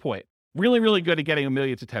scalable to a point. Really, really good at getting 1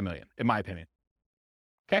 million to 10 million, in my opinion.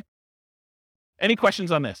 Okay. Any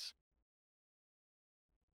questions on this?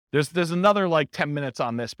 There's another like 10 minutes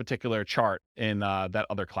on this particular chart in that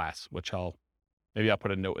other class, which maybe I'll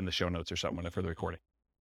put a note in the show notes or something for the recording.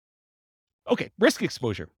 Okay, risk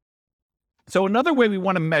exposure. So another way we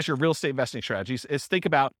want to measure real estate investing strategies is think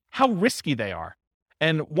about how risky they are.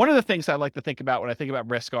 And one of the things I like to think about when I think about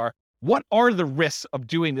risk are, what are the risks of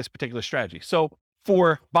doing this particular strategy? So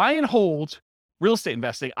for buy and hold real estate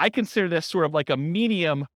investing, I consider this sort of like a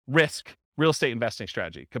medium risk real estate investing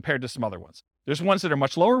strategy compared to some other ones. There's ones that are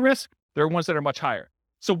much lower risk. There are ones that are much higher.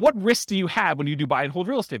 So what risk do you have when you do buy and hold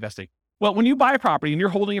real estate investing? Well, when you buy a property and you're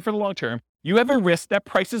holding it for the long term, you have a risk that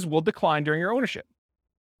prices will decline during your ownership,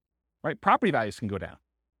 right? Property values can go down.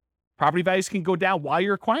 Property values can go down while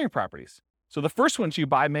you're acquiring properties. So the first ones you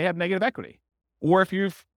buy may have negative equity, or if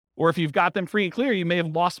you've got them free and clear, you may have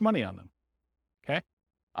lost money on them. Okay.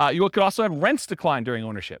 You could also have rents decline during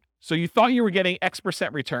ownership. So you thought you were getting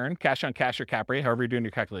X% return, cash on cash or cap rate, however you're doing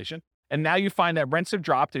your calculation. And now you find that rents have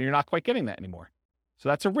dropped and you're not quite getting that anymore. So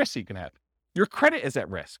that's a risk you can have. Your credit is at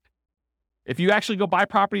risk. If you actually go buy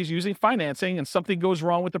properties using financing and something goes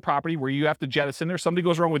wrong with the property where you have to jettison, or something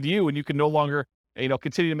goes wrong with you and you can no longer,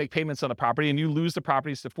 continue to make payments on the property and you lose the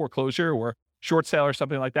properties to foreclosure or short sale or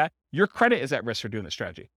something like that, your credit is at risk for doing this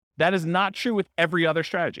strategy. That is not true with every other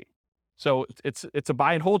strategy. So it's a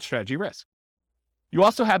buy and hold strategy risk. You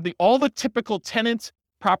also have all the typical tenant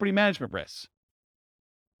property management risks.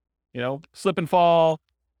 Slip and fall,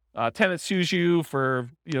 tenant sues you for,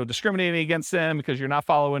 discriminating against them because you're not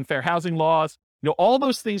following fair housing laws. All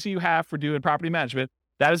those things that you have for doing property management,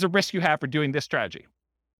 that is a risk you have for doing this strategy.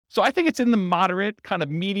 So I think it's in the moderate kind of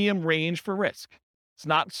medium range for risk. It's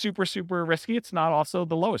not super, super risky. It's not also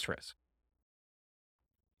the lowest risk.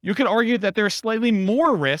 You could argue that there's slightly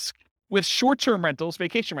more risk with short-term rentals,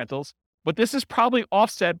 vacation rentals, but this is probably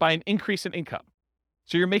offset by an increase in income.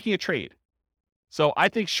 So you're making a trade. So I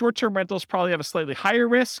think short-term rentals probably have a slightly higher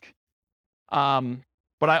risk. But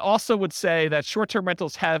I also would say that short-term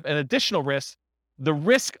rentals have an additional risk, the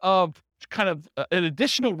risk of an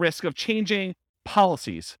additional risk of changing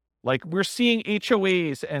policies. Like we're seeing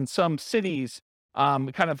HOAs and some cities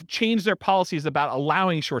kind of change their policies about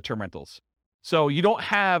allowing short-term rentals. So you don't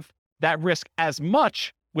have that risk as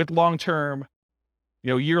much with long-term,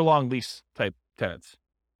 year-long lease type tenants.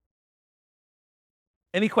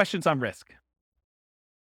 Any questions on risk?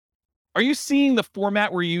 Are you seeing the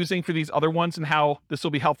format we're using for these other ones and how this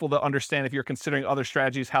will be helpful to understand if you're considering other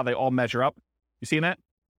strategies, how they all measure up? You seeing that?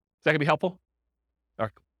 Is that gonna be helpful?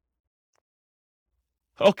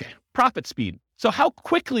 Okay, profit speed. So how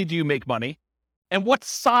quickly do you make money and what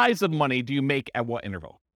size of money do you make at what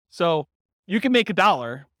interval? So you can make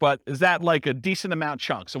 $1, but is that like a decent amount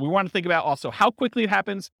chunk? So we want to think about also how quickly it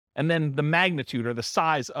happens and then the magnitude or the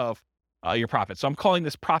size of your profit. So I'm calling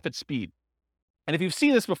this profit speed. And if you've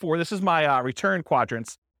seen this before, this is my return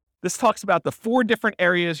quadrants. This talks about the 4 different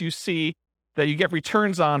areas you see that you get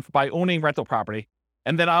returns on by owning rental property.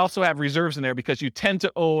 And then I also have reserves in there because you tend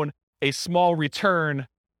to own a small return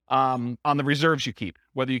on the reserves you keep.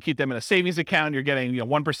 Whether you keep them in a savings account, you're getting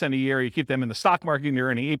 1% a year. You keep them in the stock market, and you're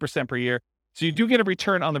earning 8% per year. So you do get a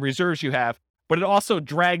return on the reserves you have, but it also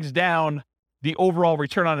drags down the overall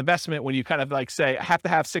return on investment when you kind of like say, I have to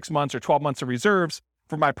have 6 months or 12 months of reserves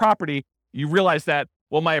for my property. You realize that,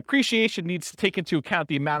 well, my appreciation needs to take into account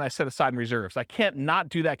the amount I set aside in reserves. I can't not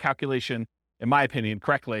do that calculation, in my opinion,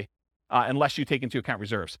 correctly, unless you take into account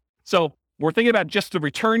reserves. So we're thinking about just the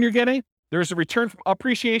return you're getting. There's a return from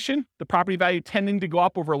appreciation, the property value tending to go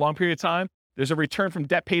up over a long period of time. There's a return from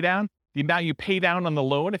debt pay down, the amount you pay down on the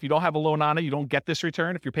loan. If you don't have a loan on it, you don't get this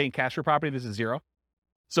return. If you're paying cash for property, this is 0.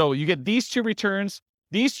 So you get these 2 returns.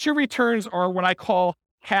 These 2 returns are what I call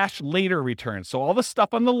cash later returns. So all the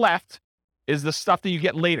stuff on the left is the stuff that you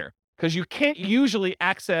get later, because you can't usually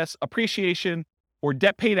access appreciation or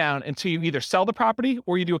debt pay down until you either sell the property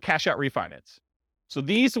or you do a cash out refinance. So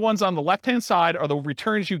these ones on the left-hand side are the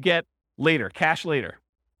returns you get later, cash later.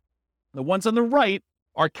 The ones on the right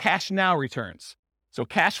are cash now returns. So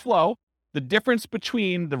cash flow, the difference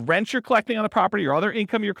between the rent you're collecting on the property or other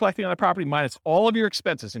income you're collecting on the property minus all of your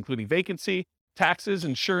expenses, including vacancy, taxes,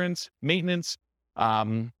 insurance, maintenance,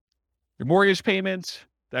 your mortgage payments.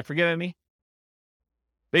 Did I forget any?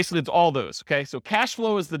 Basically, it's all those, okay? So cash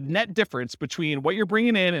flow is the net difference between what you're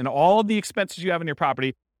bringing in and all of the expenses you have in your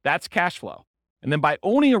property. That's cash flow. And then by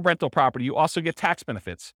owning a rental property, you also get tax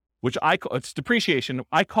benefits, which it's depreciation.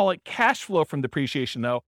 I call it cash flow from depreciation,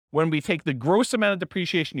 though, when we take the gross amount of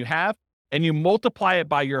depreciation you have and you multiply it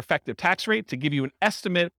by your effective tax rate to give you an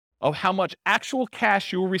estimate of how much actual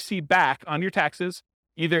cash you will receive back on your taxes,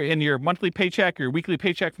 either in your monthly paycheck or your weekly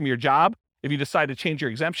paycheck from your job, if you decide to change your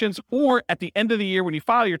exemptions, or at the end of the year when you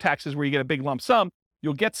file your taxes where you get a big lump sum,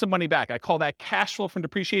 you'll get some money back. I call that cash flow from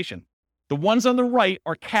depreciation. The ones on the right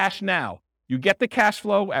are cash now. You get the cash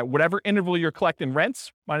flow at whatever interval you're collecting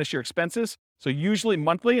rents minus your expenses. So usually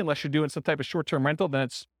monthly, unless you're doing some type of short-term rental, then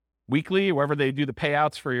it's weekly, wherever they do the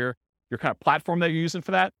payouts for your kind of platform that you're using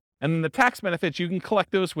for that. And then the tax benefits, you can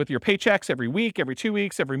collect those with your paychecks every week, every 2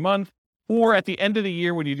 weeks, every month, or at the end of the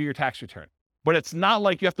year when you do your tax return. But it's not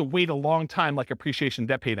like you have to wait a long time like appreciation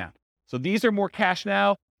debt pay down. So these are more cash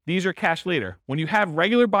now. These are cash later. When you have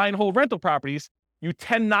regular buy and hold rental properties, you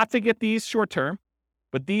tend not to get these short-term,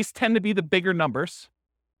 but these tend to be the bigger numbers.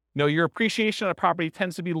 Your appreciation on a property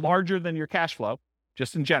tends to be larger than your cash flow,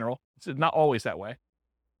 just in general. It's not always that way.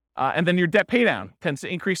 And then your debt pay down tends to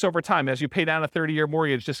increase over time. As you pay down a 30-year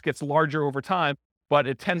mortgage, it just gets larger over time, but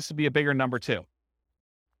it tends to be a bigger number too.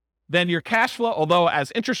 Then your cash flow, although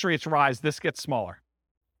as interest rates rise, this gets smaller.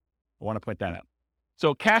 I want to point that out.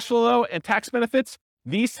 So cash flow and tax benefits,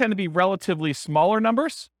 these tend to be relatively smaller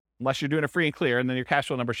numbers, unless you're doing a free and clear, and then your cash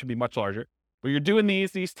flow number should be much larger. But you're doing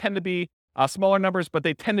these tend to be smaller numbers, but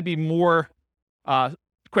they tend to be more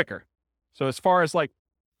quicker. So as far as like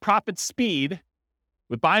profit speed,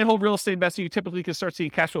 with buy and hold real estate investing, you typically can start seeing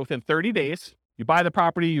cash flow within 30 days. You buy the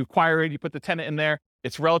property, you acquire it, you put the tenant in there.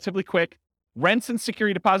 It's relatively quick. Rents and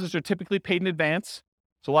security deposits are typically paid in advance.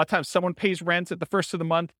 So a lot of times someone pays rents at the first of the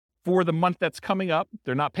month for the month that's coming up.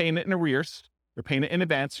 They're not paying it in arrears. They're paying it in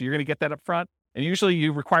advance. So you're going to get that up front. And usually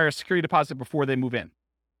you require a security deposit before they move in.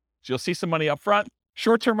 So you'll see some money up front.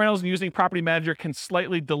 Short-term rentals and using property manager can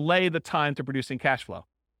slightly delay the time to producing cash flow.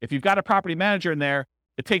 If you've got a property manager in there,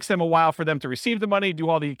 it takes them a while for them to receive the money, do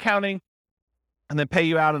all the accounting, and then pay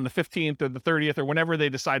you out on the 15th or the 30th or whenever they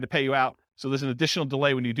decide to pay you out. So there's an additional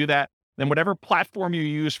delay when you do that. Then whatever platform you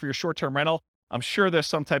use for your short-term rental, I'm sure there's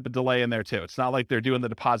some type of delay in there too. It's not like they're doing the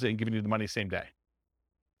deposit and giving you the money same day.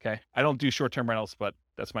 Okay. I don't do short-term rentals, but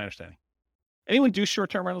that's my understanding. Anyone do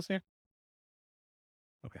short-term rentals here?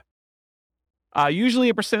 Okay. Usually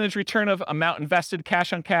a percentage return of amount invested,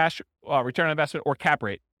 cash on cash, return on investment, or cap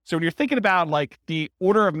rate. So when you're thinking about like the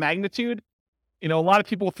order of magnitude, a lot of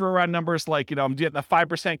people throw around numbers like, I'm getting a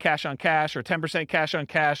 5% cash on cash or 10% cash on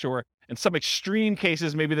cash, or in some extreme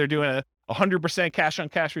cases, maybe they're doing a 100% cash on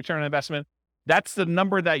cash return on investment. That's the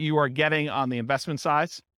number that you are getting on the investment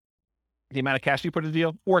size, the amount of cash you put in the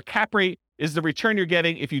deal. Or cap rate is the return you're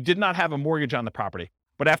getting if you did not have a mortgage on the property,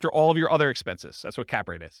 but after all of your other expenses. That's what cap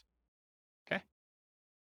rate is. Okay.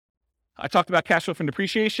 I talked about cash flow from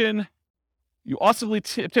depreciation. You also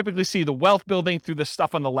typically see the wealth building through the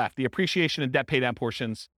stuff on the left. The appreciation and debt pay down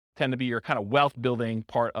portions tend to be your kind of wealth building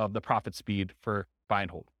part of the profit speed for buy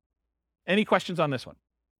and hold. Any questions on this one?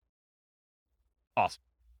 Awesome.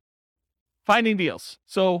 Finding deals.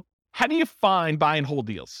 So how do you find buy and hold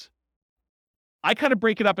deals? I kind of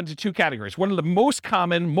break it up into two categories. One of the most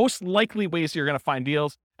common, most likely ways you're going to find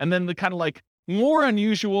deals, and then the kind of like more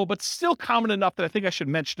unusual, but still common enough that I think I should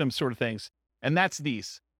mention them sort of things. And that's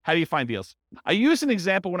these. How do you find deals? I used an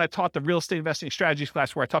example when I taught the real estate investing strategies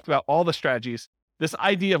class where I talked about all the strategies, this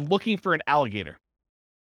idea of looking for an alligator.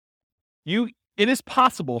 It is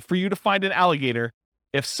possible for you to find an alligator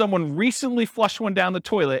if someone recently flushed one down the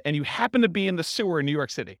toilet and you happen to be in the sewer in New York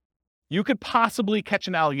City. You could possibly catch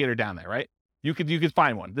an alligator down there, right? You could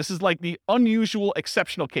find one. This is like the unusual,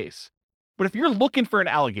 exceptional case. But if you're looking for an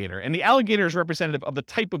alligator, and the alligator is representative of the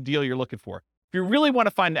type of deal you're looking for, if you really want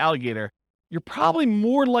to find an alligator, you're probably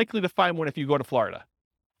more likely to find one if you go to Florida.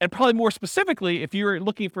 And probably more specifically, if you're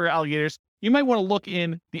looking for alligators, you might want to look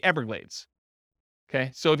in the Everglades.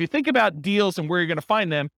 Okay, so if you think about deals and where you're going to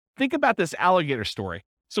find them, think about this alligator story.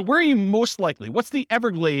 So where are you most likely? What's the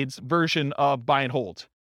Everglades version of buy and hold?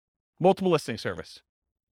 Multiple listing service.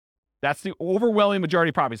 That's the overwhelming majority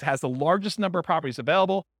of properties. It has the largest number of properties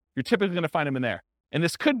available. You're typically going to find them in there. And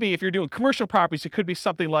this could be, if you're doing commercial properties, it could be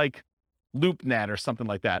something like LoopNet or something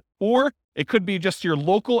like that. Or it could be just your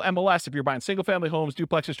local MLS if you're buying single family homes,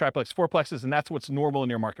 duplexes, triplexes, fourplexes, and that's what's normal in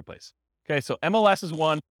your marketplace. Okay, so MLS is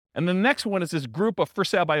one. And the next one is this group of for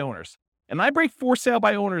sale by owners. And I break for sale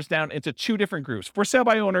by owners down into two different groups. For sale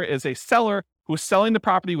by owner is a seller who is selling the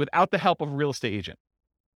property without the help of a real estate agent.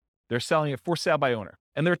 They're selling it for sale by owner.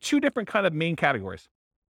 And there are two different kind of main categories.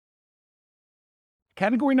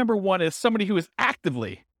 Category number one is somebody who is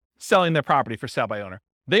actively selling their property for sale by owner.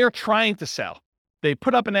 They are trying to sell. They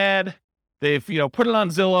put up an ad. They've, put it on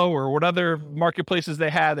Zillow or what other marketplaces they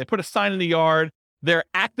have. They put a sign in the yard. They're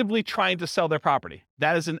actively trying to sell their property.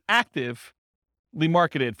 That is an actively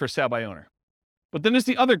marketed for sale by owner. But then there's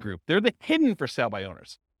the other group. They're the hidden for sale by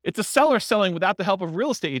owners. It's a seller selling without the help of a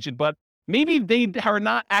real estate agent, but maybe they are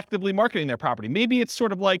not actively marketing their property. Maybe it's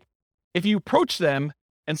sort of like if you approach them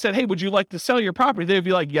and said, hey, would you like to sell your property? They'd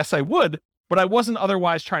be like, yes, I would, but I wasn't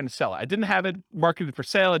otherwise trying to sell it. I didn't have it marketed for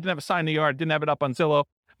sale. I didn't have a sign in the yard. I didn't have it up on Zillow.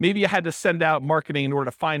 Maybe I had to send out marketing in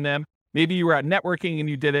order to find them. Maybe you were out networking and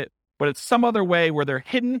you did it, but it's some other way where they're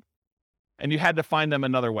hidden and you had to find them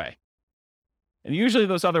another way. And usually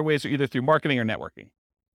those other ways are either through marketing or networking.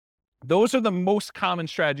 Those are the most common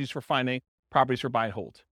strategies for finding properties for buy and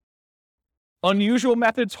hold. Unusual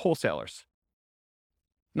methods, wholesalers.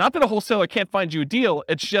 Not that a wholesaler can't find you a deal.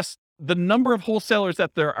 It's just the number of wholesalers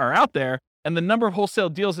that there are out there and the number of wholesale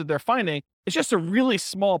deals that they're finding is just a really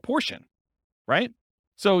small portion, right?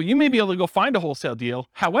 So you may be able to go find a wholesale deal.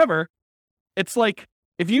 However, it's like,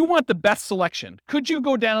 if you want the best selection, could you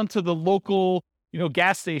go down to the local,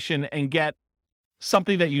 gas station and get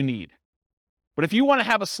something that you need? But if you want to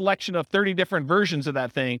have a selection of 30 different versions of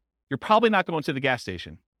that thing, you're probably not going to the gas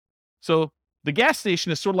station. So the gas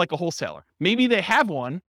station is sort of like a wholesaler. Maybe they have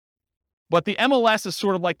one, but the MLS is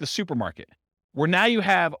sort of like the supermarket, where now you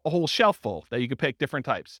have a whole shelf full that you can pick different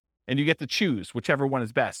types, and you get to choose whichever one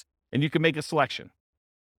is best, and you can make a selection.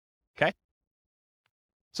 Okay?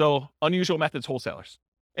 So unusual methods, wholesalers.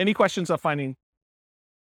 Any questions on finding?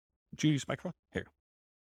 Did you use microphone? Here.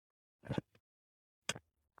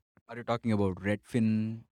 Are you talking about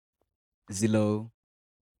Redfin, Zillow?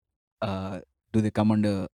 Do they come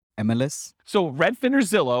under MLS? So Redfin or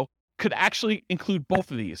Zillow could actually include both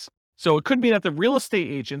of these. So it could be that the real estate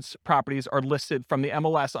agents' properties are listed from the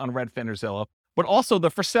MLS on Redfin or Zillow, but also the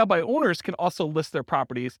for sale by owners can also list their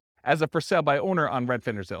properties as a for sale by owner on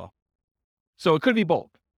Redfin or Zillow. So it could be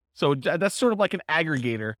both. So that's sort of like an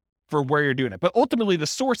aggregator for where you're doing it. But ultimately, the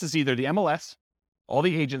source is either the MLS, all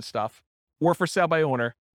the agent stuff, or for sale by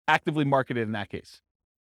owner, actively marketed in that case.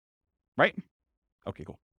 Right? Okay,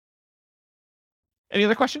 cool. Any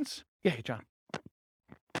other questions? Yeah, hey, John.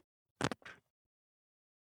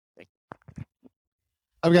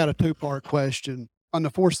 I've got a two-part question. On the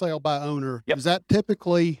for sale by owner, Yep. Is that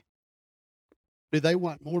typically, do they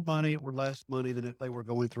want more money or less money than if they were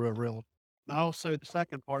going through a realtor? And also, the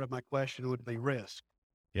second part of my question would be risk.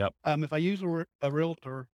 Yep. If I use a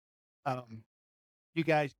realtor, you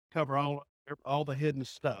guys cover all the hidden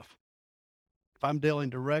stuff. If I'm dealing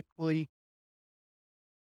directly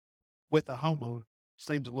with a homeowner,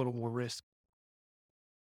 seems a little more risky.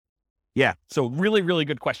 Yeah. So really, really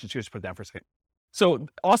good questions. Just put it down for a second. So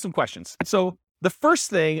awesome questions. So the first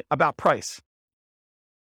thing about price,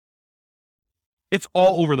 it's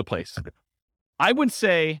all over the place. I would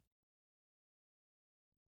say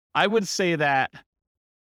that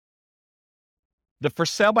the for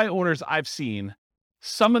sale by owners I've seen,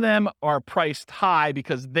 some of them are priced high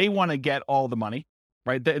because they want to get all the money,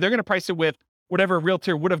 right? They're going to price it with whatever a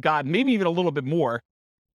realtor would have gotten, maybe even a little bit more,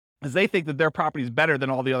 because they think that their property is better than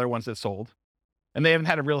all the other ones that sold. And they haven't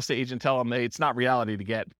had a real estate agent tell them, hey, it's not reality to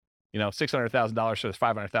get, $600,000 for this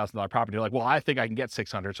 $500,000 property. You're like, well, I think I can get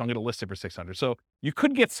 600, so I'm going to list it for 600. So you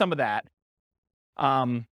could get some of that.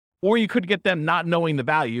 Or you could get them not knowing the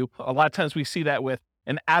value. A lot of times we see that with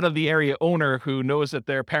an out of the area owner who knows that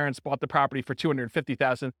their parents bought the property for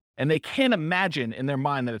 $250,000 and they can't imagine in their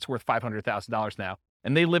mind that it's worth $500,000 now.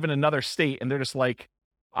 And they live in another state and they're just like,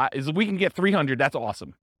 if we can get 300, that's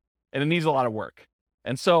awesome. And it needs a lot of work.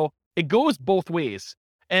 And so it goes both ways.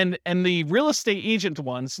 And the real estate agent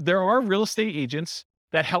ones, there are real estate agents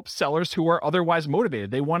that help sellers who are otherwise motivated.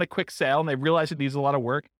 They want a quick sale and they realize it needs a lot of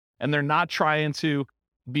work and they're not trying to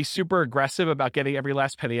be super aggressive about getting every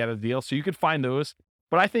last penny out of the deal. So you could find those.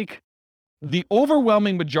 But I think the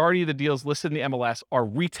overwhelming majority of the deals listed in the MLS are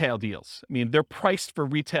retail deals. I mean, they're priced for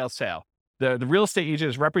retail sale. The real estate agent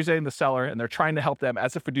is representing the seller and they're trying to help them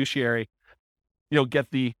as a fiduciary,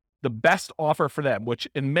 get the best offer for them, which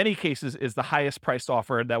in many cases is the highest priced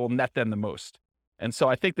offer that will net them the most. And so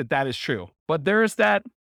I think that is true. But there's that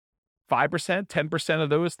 5%, 10% of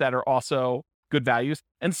those that are also good values.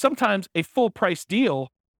 And sometimes a full price deal,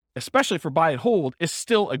 especially for buy and hold, is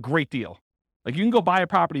still a great deal. Like you can go buy a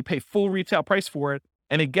property, pay full retail price for it,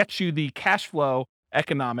 and it gets you the cash flow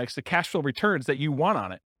economics, the cash flow returns that you want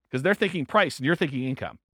on it, because they're thinking price and you're thinking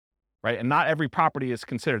income, right? And not every property is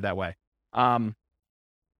considered that way.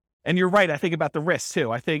 And you're right, I think about the risks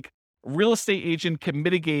too. I think real estate agent can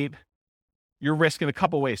mitigate your risk in a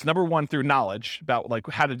couple ways. Number one, through knowledge about like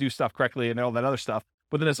how to do stuff correctly and all that other stuff.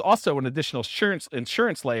 But then there's also an additional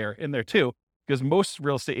insurance layer in there too, because most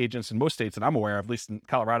real estate agents in most states that I'm aware of, at least in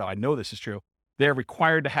Colorado, I know this is true, they're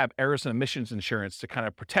required to have errors and omissions insurance to kind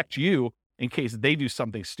of protect you in case they do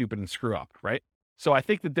something stupid and screw up, right? So I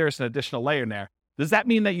think that there's an additional layer in there. Does that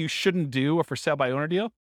mean that you shouldn't do a for sale by owner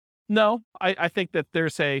deal? No, I think that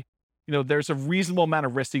there's a reasonable amount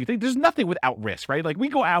of risk that you think. There's nothing without risk, right? Like we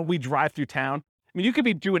go out, we drive through town, I mean, you could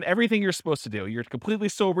be doing everything you're supposed to do. You're completely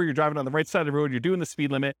sober. You're driving on the right side of the road. You're doing the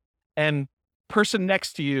speed limit, and person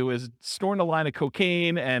next to you is snorting a line of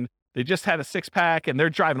cocaine, and they just had a 6-pack, and they're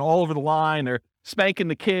driving all over the line. They're spanking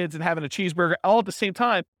the kids and having a cheeseburger all at the same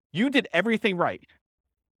time. You did everything right,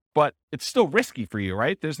 but it's still risky for you,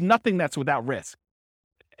 right? There's nothing that's without risk.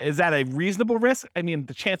 Is that a reasonable risk? I mean,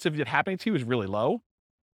 the chance of it happening to you is really low,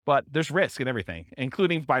 but there's risk in everything,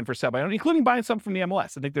 including buying for sale by owner, including buying some from the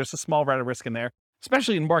MLS. I think there's a small amount of risk in there,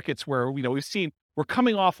 especially in markets where, we're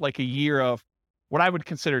coming off like a year of what I would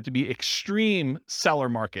consider to be extreme seller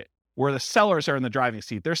market, where the sellers are in the driving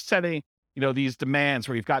seat. They're setting, these demands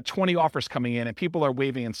where you've got 20 offers coming in and people are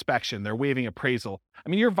waiving inspection, they're waiving appraisal. I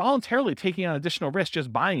mean, you're voluntarily taking on additional risk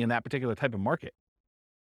just buying in that particular type of market.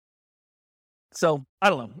 So I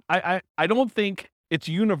don't know. I don't think it's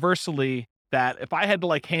universally that if I had to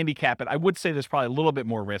like handicap it, I would say there's probably a little bit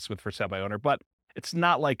more risk with for sale by owner, but it's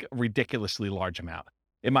not like a ridiculously large amount,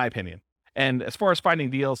 in my opinion. And as far as finding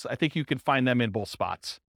deals, I think you can find them in both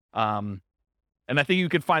spots. And I think you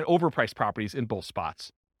can find overpriced properties in both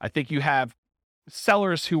spots. I think you have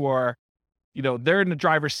sellers who are, they're in the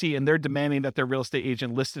driver's seat and they're demanding that their real estate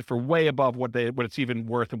agent listed for way above what it's even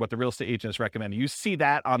worth and what the real estate agent is recommending. You see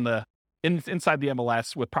that on inside the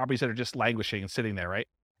MLS with properties that are just languishing and sitting there, right?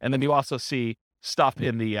 And then you also see stuff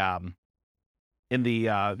in the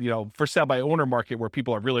for sale by owner market where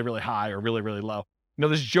people are really, really high or really, really low.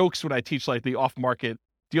 There's jokes when I teach like the off-market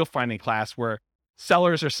deal finding class where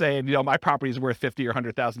sellers are saying, my property is worth $50,000 or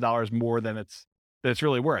 $100,000 more than it's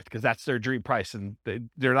really worth, because that's their dream price and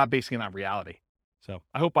they're not basing it on reality. So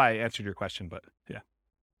I hope I answered your question, but yeah.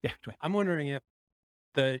 Dwayne. I'm wondering if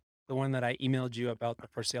the one that I emailed you about the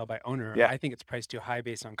for sale by owner, Yeah. I think it's priced too high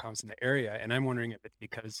based on comps in the area. And I'm wondering if it's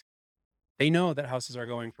because they know that houses are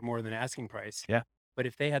going for more than asking price. Yeah. But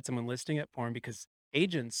if they had someone listing it for them, because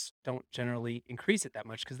agents don't generally increase it that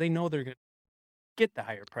much because they know they're going to get the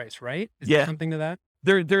higher price, right? Is there something to that?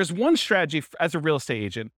 There's one strategy as a real estate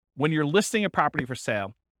agent when you're listing a property for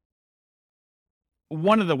sale.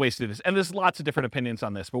 One of the ways to do this, and there's lots of different opinions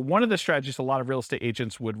on this, but one of the strategies a lot of real estate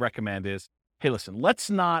agents would recommend is, hey, listen, let's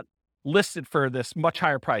not list it for this much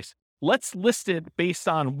higher price. Let's list it based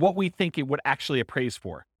on what we think it would actually appraise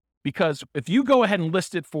for. Because if you go ahead and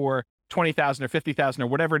list it for $20,000 or $50,000 or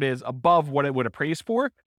whatever it is above what it would appraise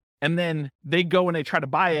for, and then they go and they try to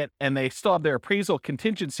buy it and they still have their appraisal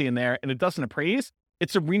contingency in there and it doesn't appraise,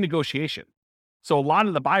 it's a renegotiation. So a lot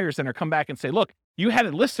of the buyers then are come back and say, look, you had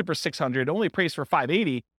it listed for $600, only appraised for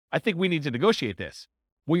 $580. I think we need to negotiate this.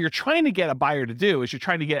 What you're trying to get a buyer to do is you're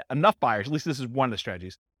trying to get enough buyers, at least this is one of the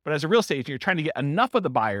strategies, but as a real estate agent, you're trying to get enough of the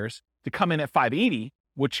buyers to come in at $580,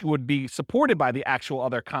 which would be supported by the actual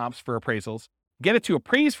other comps for appraisals, get it to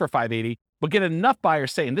appraise for $580, but get enough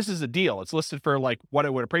buyers saying this is a deal. It's listed for like what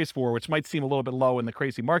it would appraise for, which might seem a little bit low in the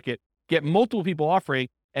crazy market. Get multiple people offering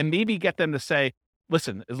and maybe get them to say,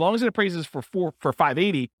 listen, as long as it appraises for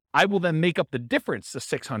 $580, I will then make up the difference to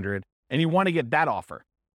 $600. And you want to get that offer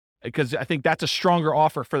because I think that's a stronger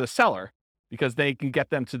offer for the seller because they can get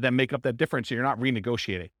them to then make up that difference. So you're not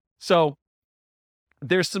renegotiating. So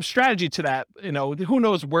there's some strategy to that. Who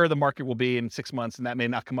knows where the market will be in 6 months, and that may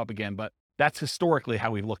not come up again, but that's historically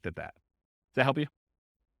how we've looked at that. Does that help you?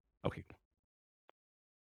 Okay.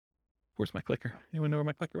 Where's my clicker? Anyone know where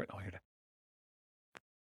my clicker went? Oh, here it is.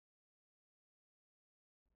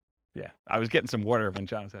 Yeah, I was getting some water when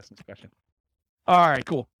John was asking this question. All right,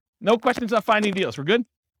 cool. No questions on finding deals. We're good?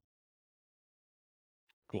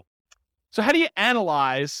 Cool. So how do you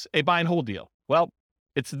analyze a buy and hold deal? Well,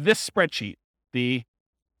 it's this spreadsheet, the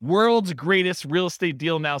world's greatest real estate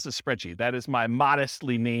deal analysis spreadsheet. That is my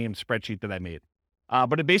modestly named spreadsheet that I made.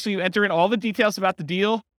 But basically you enter in all the details about the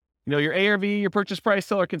deal, your ARV, your purchase price,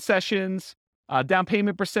 seller concessions, down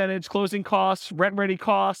payment percentage, closing costs, rent ready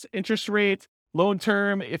costs, interest rate, loan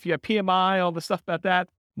term, if you have PMI, all the stuff about that,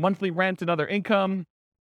 monthly rent and other income,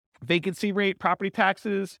 vacancy rate, property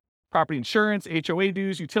taxes, property insurance, HOA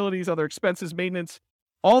dues, utilities, other expenses, maintenance,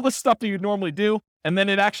 all the stuff that you normally do. And then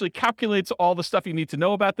it actually calculates all the stuff you need to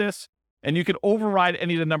know about this. And you can override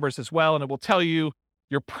any of the numbers as well. And it will tell you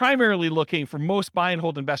you're primarily looking for most buy and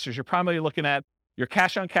hold investors. You're primarily looking at your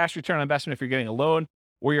cash on cash return on investment if you're getting a loan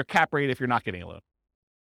or your cap rate if you're not getting a loan.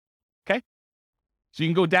 Okay. So you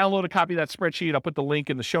can go download a copy of that spreadsheet. I'll put the link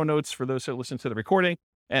in the show notes for those who listen to the recording,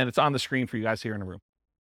 and it's on the screen for you guys here in the room.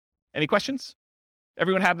 Any questions?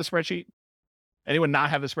 Everyone have the spreadsheet? Anyone not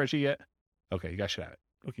have the spreadsheet yet? Okay, you guys should have it.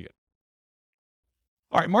 Okay, good.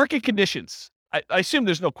 All right, market conditions. I assume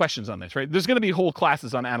there's no questions on this, right? There's going to be whole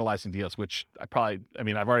classes on analyzing deals, which I've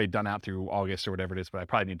already done out through August or whatever it is, but I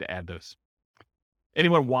probably need to add those.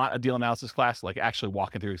 Anyone want a deal analysis class, like actually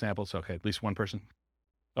walking through examples? Okay, at least one person.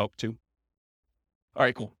 Oh, two. All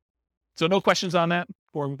right, cool. So no questions on that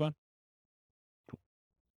before we move on? Cool.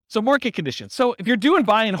 So market conditions. So if you're doing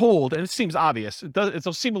buy and hold, and it seems obvious,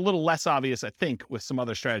 it'll seem a little less obvious, I think, with some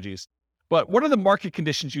other strategies. But what are the market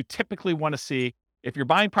conditions you typically want to see if you're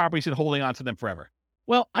buying properties and holding on to them forever?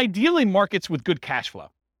 Well, ideally markets with good cash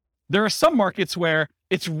flow. There are some markets where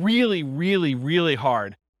it's really, really, really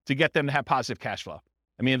hard to get them to have positive cash flow.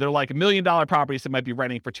 I mean, they're like $1 million properties that might be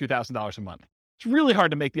renting for $2,000 a month. It's really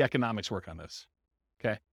hard to make the economics work on this.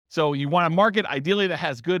 Okay. So you want a market ideally that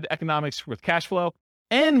has good economics with cash flow,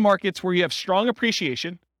 and markets where you have strong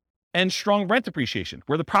appreciation and strong rent appreciation,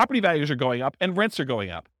 where the property values are going up and rents are going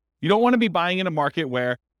up. You don't want to be buying in a market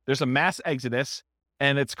where there's a mass exodus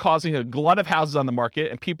and it's causing a glut of houses on the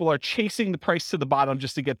market and people are chasing the price to the bottom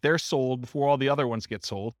just to get theirs sold before all the other ones get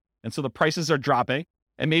sold. And so the prices are dropping.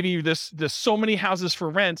 And maybe there's so many houses for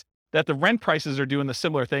rent that the rent prices are doing the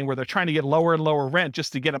similar thing where they're trying to get lower and lower rent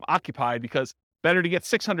just to get them occupied, because better to get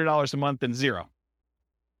 $600 a month than zero.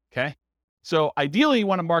 Okay. So ideally you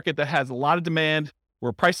want a market that has a lot of demand,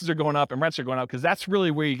 where prices are going up and rents are going up, because that's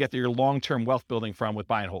really where you get your long-term wealth building from with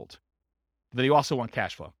buy and hold. Then you also want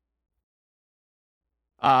cash flow.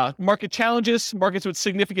 Market challenges, markets with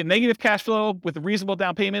significant negative cash flow with reasonable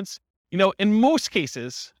down payments. In most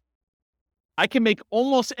cases, I can make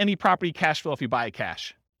almost any property cash flow if you buy it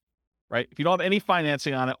cash, right? If you don't have any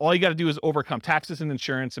financing on it, all you got to do is overcome taxes and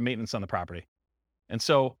insurance and maintenance on the property. And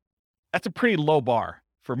so that's a pretty low bar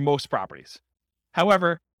for most properties.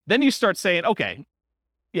 However, then you start saying, okay,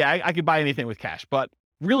 yeah, I could buy anything with cash, but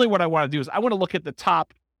really what I want to do is I want to look at the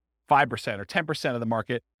top 5% or 10% of the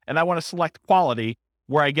market, and I want to select quality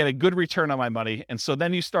where I get a good return on my money. And so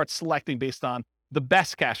then you start selecting based on the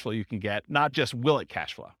best cash flow you can get, not just will it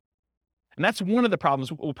cash flow. And that's one of the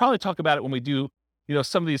problems. We'll probably talk about it when we do,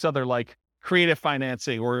 some of these other like creative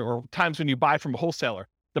financing or times when you buy from a wholesaler.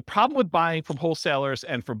 The problem with buying from wholesalers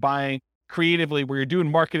and for buying creatively where you're doing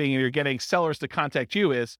marketing and you're getting sellers to contact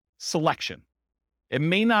you is selection. It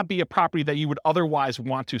may not be a property that you would otherwise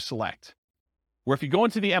want to select. Where if you go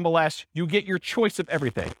into the MLS, you get your choice of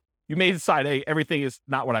everything. You may decide, hey, everything is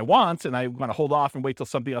not what I want, and I want to hold off and wait till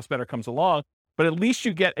something else better comes along. But at least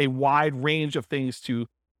you get a wide range of things to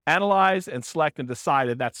analyze and select and decide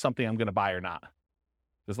if that's something I'm going to buy or not.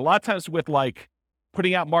 There's a lot of times with like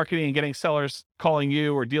putting out marketing and getting sellers calling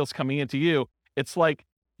you or deals coming into you, it's like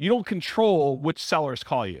you don't control which sellers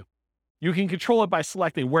call you. You can control it by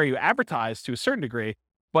selecting where you advertise to a certain degree,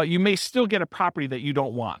 but you may still get a property that you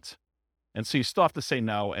don't want. And so you still have to say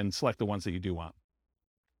no and select the ones that you do want.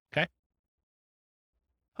 Okay.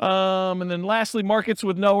 And then lastly, markets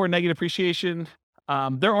with no or negative appreciation.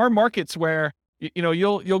 There are markets where,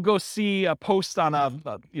 you'll go see a post on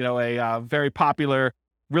a very popular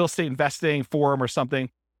real estate investing forum or something.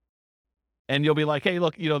 And you'll be like, hey,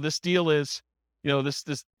 look, this deal is,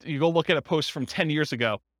 this, you go look at a post from 10 years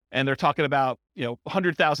ago and they're talking about,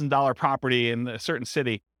 $100,000 property in a certain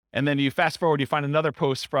city. And then you fast forward, you find another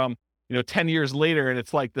post from, 10 years later, and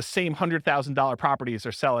it's like the same $100,000 properties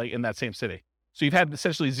are selling in that same city. So you've had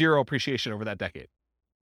essentially zero appreciation over that decade.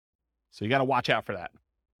 So you got to watch out for that.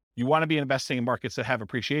 You want to be investing in markets that have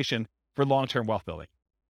appreciation for long-term wealth building.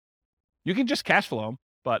 You can just cash flow them,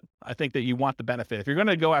 but I think that you want the benefit. If you're going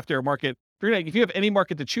to go after a market, if you have any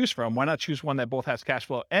market to choose from, why not choose one that both has cash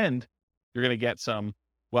flow and you're going to get some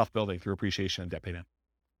wealth building through appreciation and debt pay down.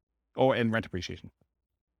 And rent appreciation.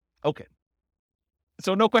 Okay.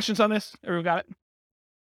 So no questions on this? Everyone got it?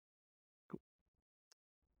 Cool.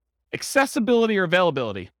 Accessibility or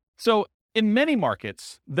availability. So in many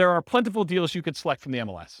markets, there are plentiful deals you could select from the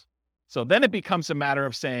MLS. So then it becomes a matter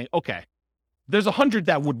of saying, okay, there's 100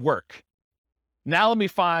 that would work. Now let me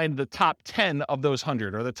find the top 10 of those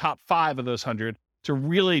 100 or the top 5 of those 100 to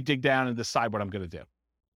really dig down and decide what I'm going to do.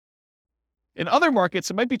 In other markets,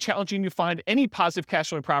 it might be challenging to find any positive cash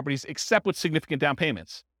flowing properties except with significant down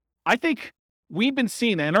payments. I think we've been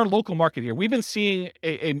seeing, in our local market here, we've been seeing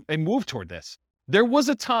a move toward this. There was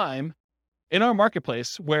a time in our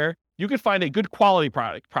marketplace where you could find a good quality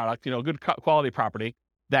product, good quality property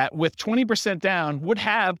that with 20% down would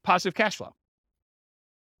have positive cash flow.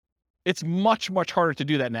 It's much, much harder to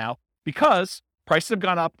do that now because prices have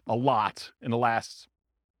gone up a lot in the last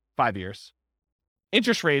 5 years.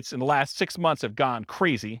 Interest rates in the last 6 months have gone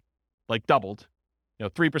crazy, like doubled,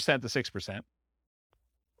 3% to 6%.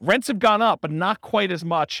 Rents have gone up, but not quite as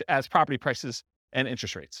much as property prices and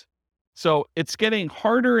interest rates. So it's getting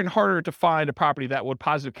harder and harder to find a property that would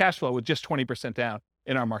positive cash flow with just 20% down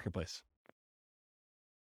in our marketplace.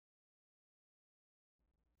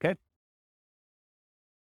 Okay.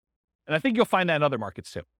 And I think you'll find that in other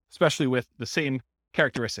markets too, especially with the same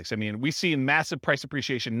characteristics. I mean, we see massive price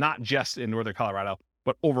appreciation, not just in Northern Colorado,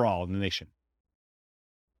 but overall in the nation.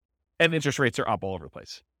 And interest rates are up all over the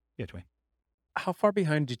place. Yeah, Dwayne. How far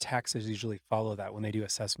behind do taxes usually follow that when they do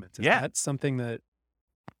assessments? Is that something that...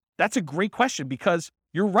 That's a great question, because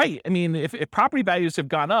you're right. I mean, if property values have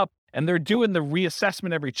gone up and they're doing the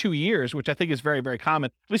reassessment every 2 years, which I think is very, very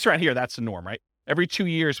common, at least around here, that's the norm, right? Every 2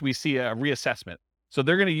 years, we see a reassessment. So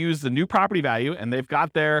they're going to use the new property value, and they've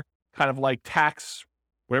got their kind of like tax,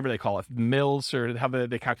 whatever they call it, mills, or how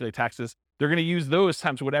they calculate taxes. They're going to use those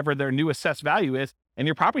times whatever their new assessed value is, and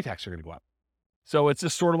your property taxes are going to go up. So it's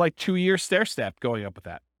just sort of like 2-year stair step going up with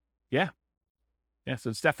that. Yeah. So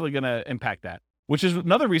it's definitely going to impact that, which is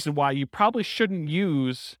another reason why you probably shouldn't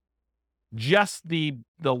use just the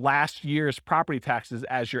last year's property taxes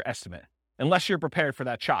as your estimate, unless you're prepared for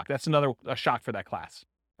that shock. That's another shock for that class,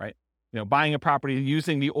 right? Buying a property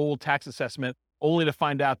using the old tax assessment only to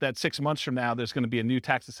find out that 6 months from now, there's going to be a new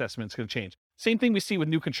tax assessment. It's going to change. Same thing we see with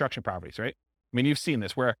new construction properties, right? I mean, you've seen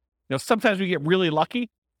this where, sometimes we get really lucky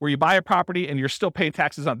where you buy a property and you're still paying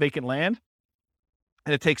taxes on vacant land.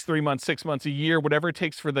 And it takes 3 months, 6 months, a year, whatever it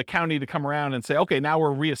takes for the county to come around and say, okay, now we're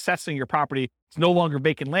reassessing your property. It's no longer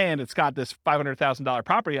vacant land. It's got this $500,000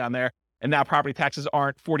 property on there. And now property taxes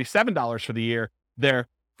aren't $47 for the year. They're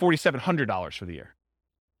 $4,700 for the year.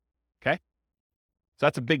 Okay. So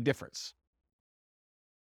that's a big difference.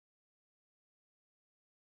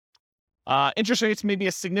 Interest rates may be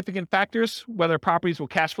a significant factors, whether properties will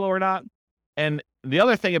cash flow or not. And the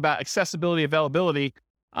other thing about accessibility, availability,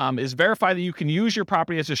 is verify that you can use your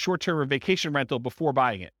property as a short-term or vacation rental before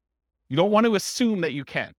buying it. You don't want to assume that you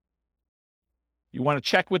can. You want to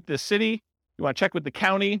check with the city. You want to check with the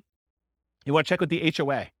county. You want to check with the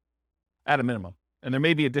HOA at a minimum. And there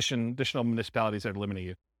may be additional municipalities that are limiting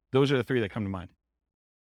you. Those are the 3 that come to mind.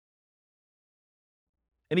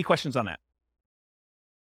 Any questions on that?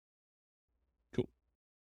 Cool.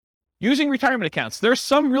 Using retirement accounts. There are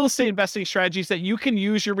some real estate investing strategies that you can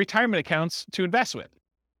use your retirement accounts to invest with.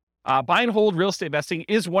 Buy and hold real estate investing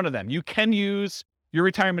is one of them. You can use your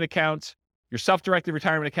retirement account, your self-directed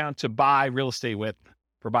retirement account, to buy real estate with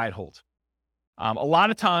for buy and hold. A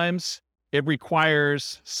lot of times it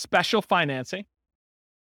requires special financing.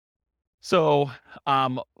 So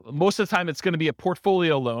most of the time it's going to be a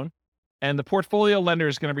portfolio loan, and the portfolio lender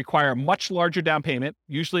is going to require a much larger down payment,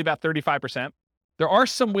 usually about 35%. There are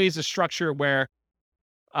some ways to structure where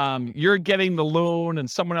you're getting the loan and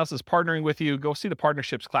someone else is partnering with you. Go see the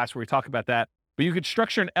partnerships class where we talk about that. But you could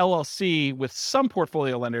structure an LLC with some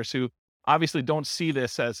portfolio lenders who obviously don't see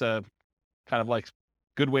this as a kind of like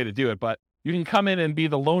good way to do it. But you can come in and be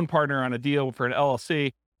the loan partner on a deal for an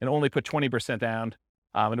LLC and only put 20% down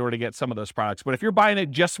in order to get some of those products. But if you're buying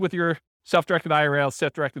it just with your self-directed IRA,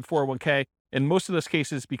 self-directed 401k, in most of those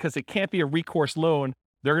cases, because it can't be a recourse loan,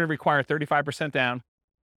 they're going to require 35% down.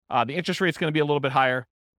 The interest rate is going to be a little bit higher.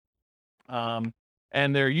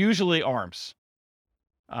 And they're usually ARMs.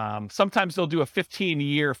 Sometimes they'll do a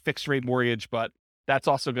 15-year fixed rate mortgage, but that's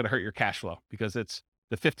also going to hurt your cash flow because it's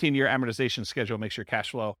the 15-year amortization schedule makes your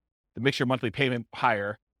cash flow, it makes your monthly payment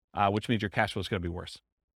higher, which means your cash flow is going to be worse.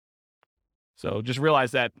 So just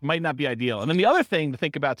realize that might not be ideal. And then the other thing to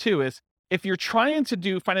think about too is if you're trying to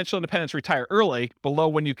do financial independence, retire early, below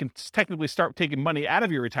when you can technically start taking money out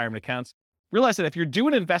of your retirement accounts, realize that if you're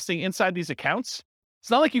doing investing inside these accounts,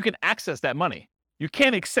 it's not like you can access that money. You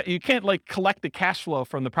can't like collect the cash flow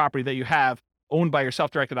from the property that you have owned by your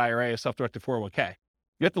self-directed IRA or self-directed 401k.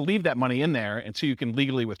 You have to leave that money in there until you can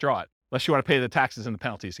legally withdraw it, unless you want to pay the taxes and the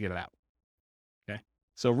penalties to get it out. Okay.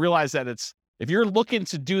 So realize that if you're looking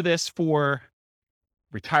to do this for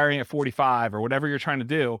retiring at 45 or whatever you're trying to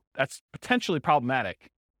do, that's potentially problematic.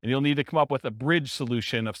 And you'll need to come up with a bridge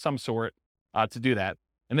solution of some sort to do that.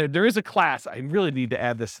 And there is a class, I really need to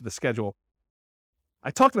add this to the schedule.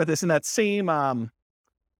 I talked about this in that same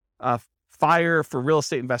Fire for Real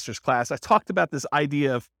Estate Investors class. I talked about this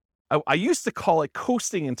idea of, I used to call it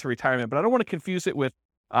coasting into retirement, but I don't want to confuse it with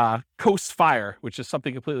Coast Fire, which is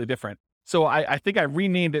something completely different. So I think I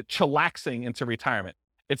renamed it chillaxing into retirement.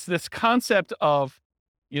 It's this concept of,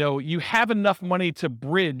 you have enough money to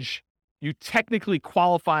bridge you technically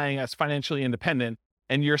qualifying as financially independent,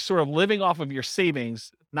 and you're sort of living off of your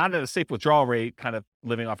savings, not at a safe withdrawal rate, kind of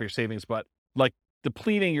living off your savings, but like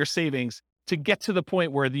depleting your savings to get to the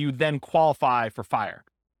point where you then qualify for FIRE,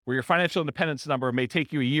 where your financial independence number may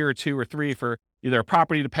take you a year or 2 or 3 for either a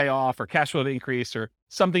property to pay off or cash flow to increase or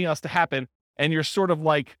something else to happen. And you're sort of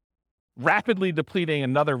like rapidly depleting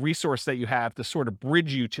another resource that you have to sort of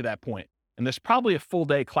bridge you to that point. And there's probably a full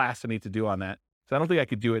day class I need to do on that. So I don't think I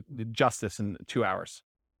could do it justice in 2 hours.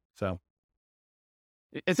 So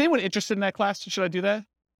is anyone interested in that class? Should I do that?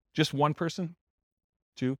 Just one person?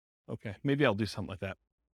 Two? Okay. Maybe I'll do something like that.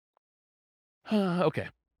 Okay.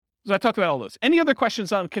 So I talked about all those. Any other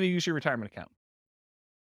questions on can you use your retirement account?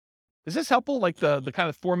 Is this helpful? Like the kind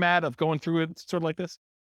of format of going through it sort of like this?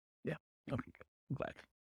 Yeah. Okay, good. I'm glad.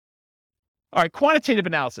 All right, quantitative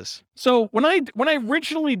analysis. So when I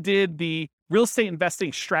originally did the real estate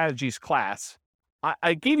investing strategies class,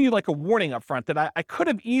 I gave you like a warning up front that I could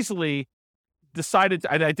have easily decided,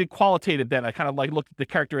 I did qualitative then. I kind of like looked at the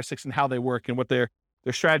characteristics and how they work and what their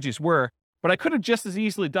strategies were. But I could have just as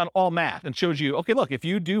easily done all math and showed you, okay, look, if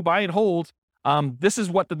you do buy and hold, this is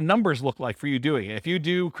what the numbers look like for you doing it. If you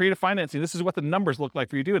do creative financing, this is what the numbers look like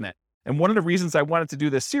for you doing it. And one of the reasons I wanted to do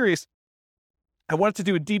this series, I wanted to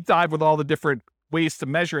do a deep dive with all the different ways to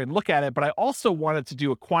measure and look at it, but I also wanted to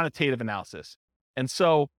do a quantitative analysis. And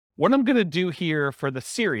so what I'm going to do here for the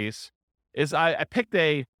series is I picked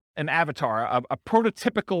an avatar, a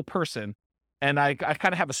prototypical person, and I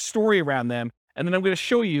kind of have a story around them. And then I'm going to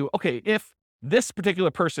show you, okay, if this particular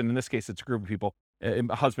person, in this case, it's a group of people,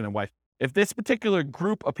 a husband and wife, if this particular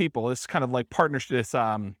group of people, this kind of like partnership, this,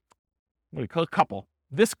 what do you call it, couple,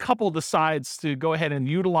 this couple decides to go ahead and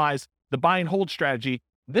utilize the buy and hold strategy,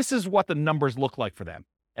 this is what the numbers look like for them.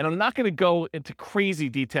 And I'm not going to go into crazy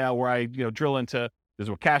detail where I, drill into, this is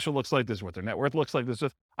what cash flow looks like, this is what their net worth looks like,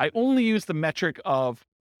 I only use the metric of,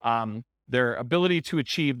 their ability to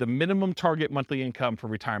achieve the minimum target monthly income for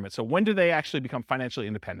retirement. So when do they actually become financially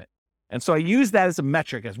independent? And so I use that as a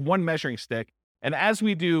metric, as one measuring stick. And as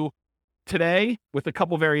we do today with a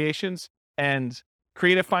couple variations and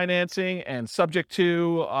creative financing and subject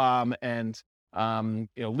to,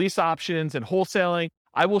 lease options and wholesaling,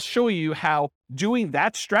 I will show you how doing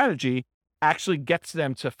that strategy actually gets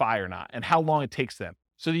them to FI or not and how long it takes them.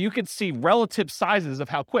 So that you can see relative sizes of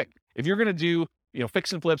how quick. If you're going to do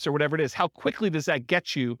fix and flips or whatever it is, how quickly does that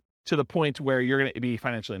get you to the point where you're going to be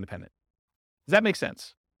financially independent? Does that make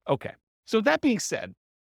sense? Okay. So that being said,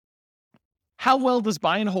 how well does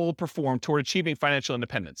buy and hold perform toward achieving financial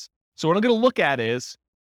independence? So what I'm going to look at is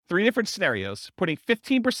 3 different scenarios, putting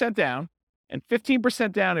 15% down, and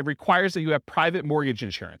 15% down, it requires that you have private mortgage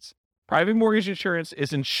insurance. Private mortgage insurance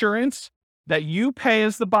is insurance that you pay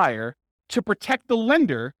as the buyer to protect the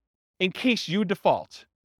lender in case you default.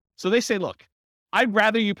 So they say, look, I'd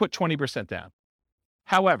rather you put 20% down.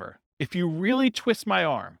 However, if you really twist my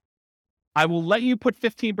arm, I will let you put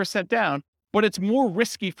 15% down, but it's more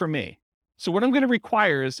risky for me. So what I'm going to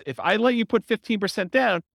require is if I let you put 15%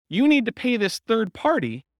 down, you need to pay this third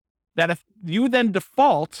party that if you then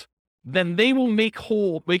default, then they will make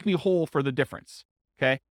me whole for the difference.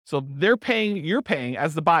 Okay. So you're paying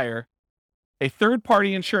as the buyer, a third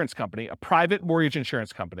party insurance company, a private mortgage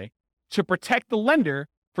insurance company, to protect the lender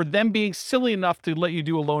for them being silly enough to let you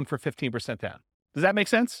do a loan for 15% down. Does that make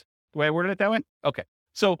sense? The way I worded it that way? Okay.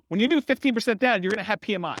 So when you do 15% down, you're going to have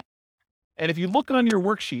PMI. And if you look on your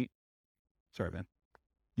worksheet, sorry, man,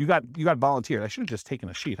 you got volunteered. I should have just taken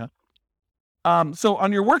a sheet, huh? So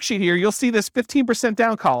on your worksheet here, you'll see this 15%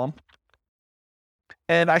 down column.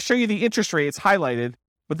 And I show you the interest rates highlighted,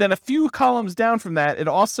 but then a few columns down from that, it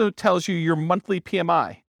also tells you your monthly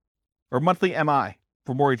PMI or monthly MI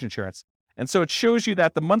for mortgage insurance. And so it shows you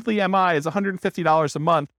that the monthly MI is $150 a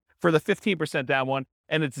month for the 15% down one,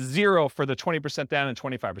 and it's 0 for the 20% down and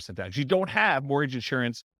 25% down. You don't have mortgage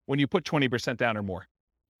insurance when you put 20% down or more.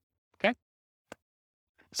 Okay?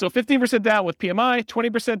 So 15% down with PMI,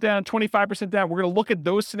 20% down, 25% down. We're going to look at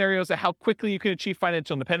those scenarios of how quickly you can achieve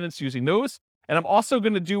financial independence using those. And I'm also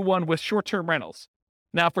going to do one with short-term rentals.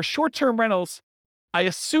 Now, for short-term rentals, I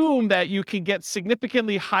assume that you can get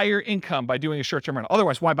significantly higher income by doing a short-term rental.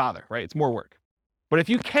 Otherwise, why bother, right? It's more work. But if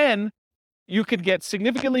you can, you could get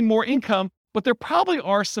significantly more income, but there probably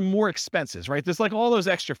are some more expenses, right? There's like all those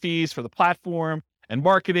extra fees for the platform and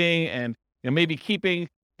marketing and maybe keeping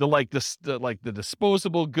the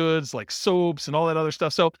disposable goods like soaps and all that other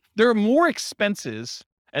stuff. So there are more expenses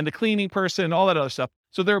and the cleaning person, all that other stuff.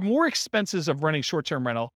 So there are more expenses of running short-term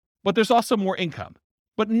rental, but there's also more income.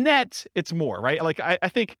 But net, it's more, right? Like I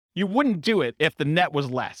think you wouldn't do it if the net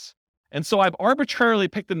was less. And so I've arbitrarily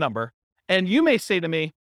picked a number. And you may say to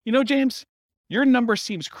me, James, your number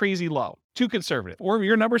seems crazy low, too conservative, or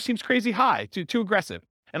your number seems crazy high, too aggressive.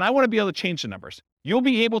 And I want to be able to change the numbers. You'll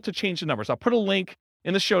be able to change the numbers. I'll put a link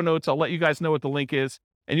in the show notes. I'll let you guys know what the link is,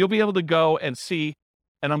 and you'll be able to go and see.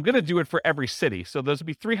 And I'm going to do it for every city. So there'll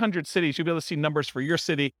be 300 cities. You'll be able to see numbers for your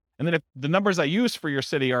city. And then if the numbers I use for your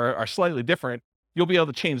city are slightly different, you'll be able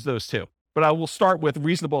to change those too. But I will start with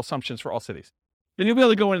reasonable assumptions for all cities. Then you'll be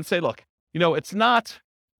able to go in and say, look, it's not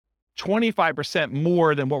 25%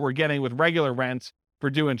 more than what we're getting with regular rent. for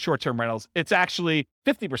doing short-term rentals, it's actually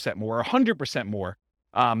 50% more or 100% more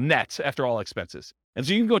net after all expenses. And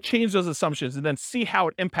so you can go change those assumptions and then see how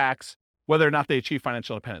it impacts whether or not they achieve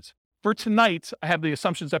financial independence. For tonight, I have the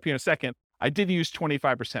assumptions up here in a second. I did use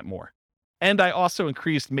 25% more. And I also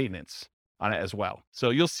increased maintenance on it as well. So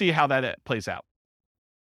you'll see how that plays out.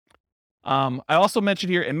 I also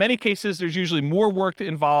mentioned here, in many cases, there's usually more work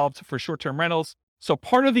involved for short-term rentals. So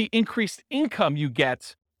part of the increased income you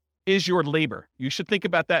get is your labor. You should think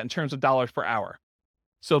about that in terms of dollars per hour.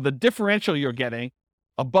 So the differential you're getting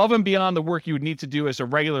above and beyond the work you would need to do as a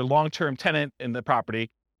regular long-term tenant in the property,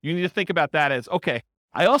 you need to think about that as, okay,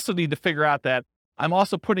 I also need to figure out that I'm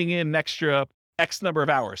also putting in an extra X number of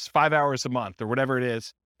hours, 5 hours a month or whatever it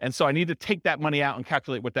is. And so I need to take that money out and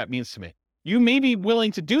calculate what that means to me. You may be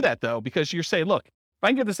willing to do that though, because you're saying, look, if I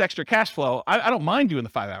can get this extra cash flow, I don't mind doing the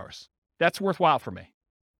 5 hours. That's worthwhile for me.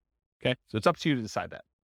 Okay. So it's up to you to decide that.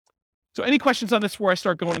 So any questions on this before I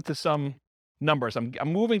start going into some numbers? I'm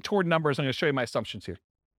moving toward numbers. I'm going to show you my assumptions here.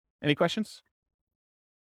 Any questions?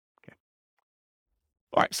 Okay.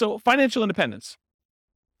 All right. So financial independence.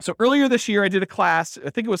 So earlier this year, I did a class, I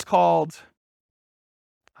think it was called,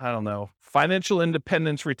 I don't know, Financial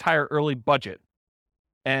Independence Retire Early Budget.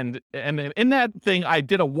 And in that thing, I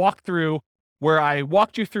did a walkthrough where I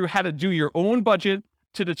walked you through how to do your own budget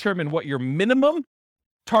to determine what your minimum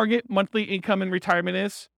target monthly income in retirement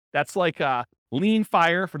is. That's like a lean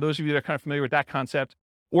fire, for those of you that are kind of familiar with that concept,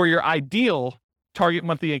 or your ideal target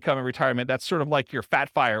monthly income in retirement. That's sort of like your fat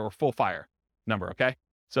fire or full fire number, okay?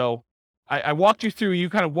 So I walked you through, you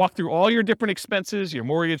kind of walked through all your different expenses, your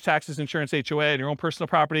mortgage, taxes, insurance, HOA, and your own personal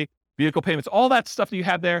property, vehicle payments, all that stuff that you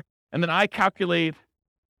have there. And then I calculate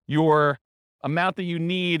your amount that you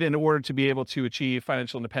need in order to be able to achieve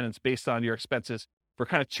financial independence based on your expenses for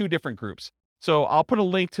kind of two different groups. So I'll put a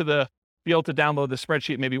link to be able to download the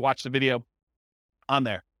spreadsheet, maybe watch the video on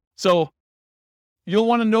there. So you'll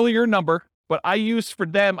want to know your number, but I used for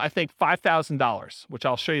them, I think $5,000, which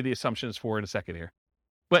I'll show you the assumptions for in a second here.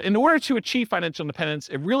 But in order to achieve financial independence,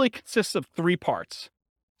 it really consists of three parts.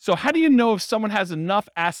 So how do you know if someone has enough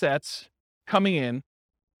assets coming in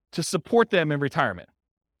to support them in retirement?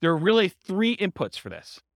 There are really three inputs for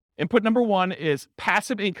this. Input number one is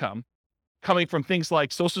passive income coming from things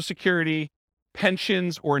like Social Security,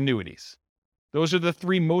 pensions, or annuities. Those are the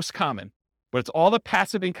three most common, but it's all the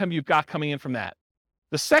passive income you've got coming in from that.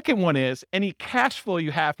 The second one is any cash flow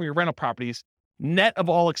you have from your rental properties, net of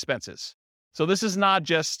all expenses. So this is not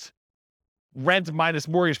just rent minus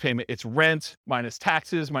mortgage payment. It's rent minus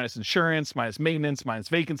taxes, minus insurance, minus maintenance, minus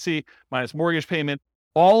vacancy, minus mortgage payment.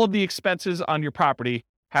 All of the expenses on your property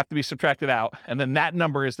have to be subtracted out. And then that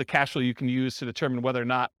number is the cash flow you can use to determine whether or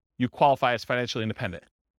not you qualify as financially independent.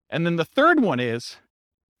 And then the third one is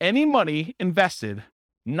any money invested,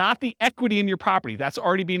 not the equity in your property. That's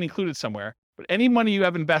already being included somewhere, but any money you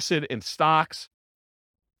have invested in stocks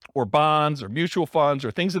or bonds or mutual funds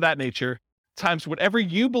or things of that nature, times whatever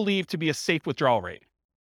you believe to be a safe withdrawal rate.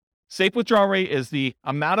 Safe withdrawal rate is the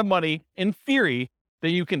amount of money, in theory,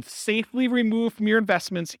 that you can safely remove from your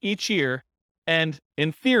investments each year and,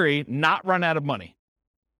 in theory, not run out of money.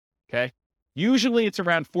 Okay? Usually it's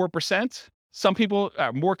around 4%. Some people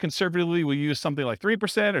more conservatively will use something like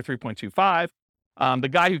 3% or 3.25. The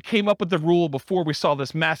guy who came up with the rule before we saw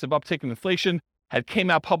this massive uptick in inflation had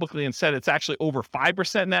came out publicly and said it's actually over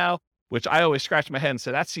 5% now, which I always scratched my head and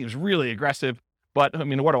said, that seems really aggressive. But I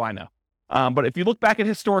mean, what do I know? But if you look back at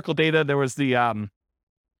historical data, there was the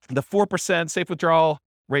 4% safe withdrawal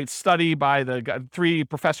rate study by the three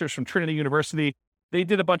professors from Trinity University. They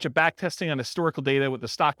did a bunch of back testing on historical data with the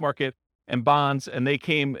stock market and bonds, and they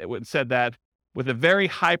came and said that with a very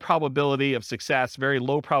high probability of success, very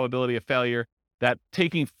low probability of failure, that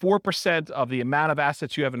taking 4% of the amount of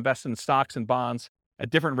assets you have invested in stocks and bonds at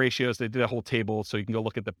different ratios, they did a whole table, so you can go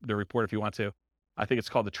look at the report if you want to. I think it's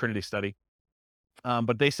called the Trinity study.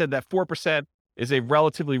 But they said that 4% is a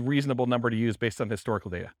relatively reasonable number to use based on historical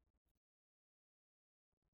data.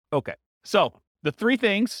 Okay, so the three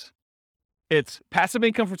things, it's passive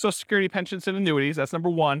income from Social Security, pensions, and annuities. That's number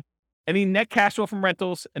one. Any net cash flow from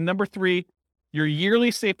rentals. And number three, your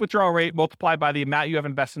yearly safe withdrawal rate multiplied by the amount you have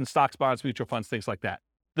invested in stocks, bonds, mutual funds, things like that.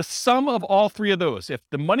 The sum of all three of those, if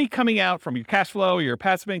the money coming out from your cash flow, your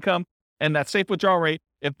passive income, and that safe withdrawal rate,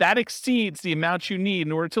 if that exceeds the amount you need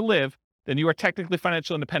in order to live, then you are technically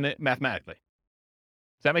financially independent mathematically.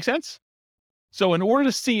 Does that make sense? So in order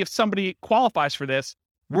to see if somebody qualifies for this,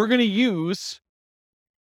 we're going to use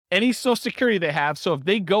any Social Security they have. So if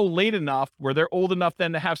they go late enough where they're old enough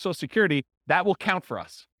then to have Social Security, that will count for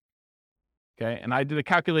us. Okay. And I did a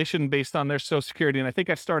calculation based on their Social Security, and I think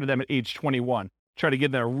I started them at age 21, try to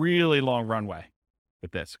give them a really long runway.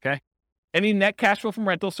 with this, okay? Any net cash flow from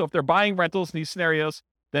rentals. So if they're buying rentals in these scenarios,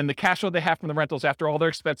 then the cash flow they have from the rentals after all their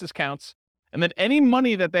expenses counts. And then any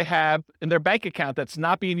money that they have in their bank account that's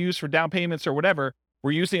not being used for down payments or whatever,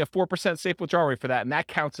 we're using a 4% safe withdrawal rate for that, and that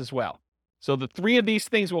counts as well. So the three of these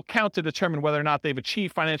things will count to determine whether or not they've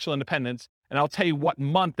achieved financial independence, and I'll tell you what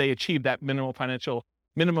month they achieved that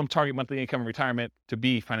minimum target monthly income in retirement to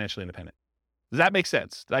be financially independent. Does that make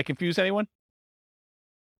sense? Did I confuse anyone?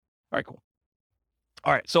 All right, cool.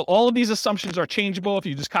 All right, so all of these assumptions are changeable if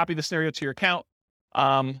you just copy the scenario to your account.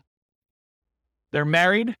 They're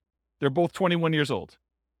married. They're both 21 years old.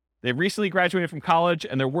 They've recently graduated from college,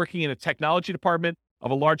 and they're working in a technology department of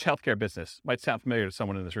a large healthcare business. Might sound familiar to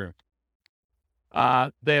someone in this room.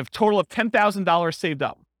 They have a total of $10,000 saved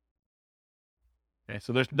up. Okay,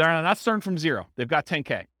 so they're not starting from zero. They've got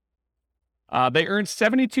 10K. They earn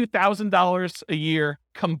 $72,000 a year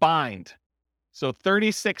combined. So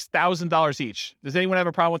 $36,000 each. Does anyone have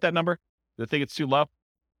a problem with that number? Do they think it's too low?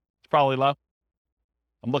 It's probably low.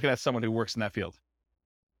 I'm looking at someone who works in that field.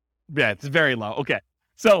 Yeah, it's very low. Okay.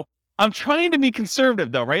 So I'm trying to be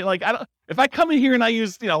conservative though, right? Like if I come in here and I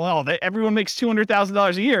use, everyone makes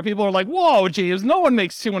 $200,000 a year, people are like, whoa, James, no one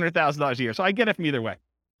makes $200,000 a year. So I get it from either way.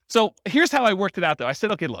 So here's how I worked it out though. I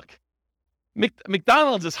said, okay, look,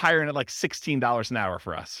 McDonald's is hiring at like $16 an hour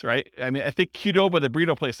for us, right? I mean, I think Qdoba, the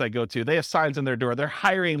burrito place I go to, they have signs on their door. They're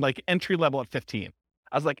hiring like entry level at 15.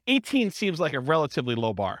 I was like, 18 seems like a relatively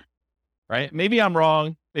low bar, right? Maybe I'm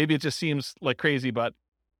wrong. Maybe it just seems like crazy, but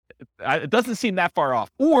it doesn't seem that far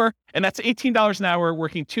off. And that's $18 an hour,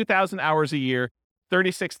 working 2,000 hours a year,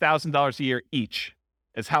 $36,000 a year each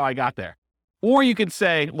is how I got there. Or you could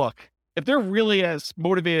say, look, if they're really as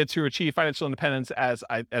motivated to achieve financial independence as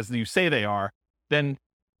you say they are, then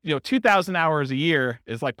 2,000 hours a year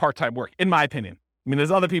is like part-time work, in my opinion. I mean,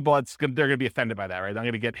 there's other people they're going to be offended by that, right? I'm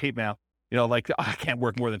going to get hate mail, I can't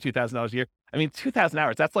work more than $2,000 a year. I mean, 2,000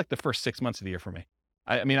 hours, that's like the first 6 months of the year for me.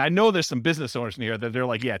 I mean, I know there's some business owners in here that they're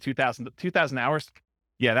like, yeah, 2,000 hours.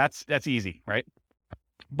 Yeah, that's easy, right?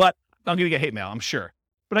 But I'm going to get hate mail, I'm sure.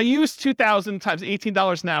 But I use 2,000 times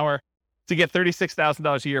 $18 an hour to get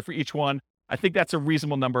 $36,000 a year for each one. I think that's a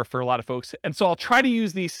reasonable number for a lot of folks. And so I'll try to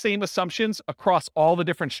use these same assumptions across all the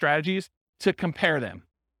different strategies to compare them.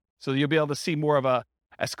 So you'll be able to see more of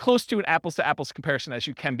as close to an apples to apples comparison as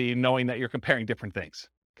you can be, knowing that you're comparing different things.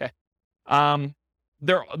 Okay.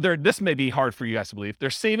 This may be hard for you guys to believe. They're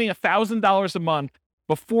saving $1,000 a month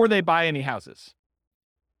before they buy any houses.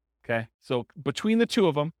 Okay. So between the two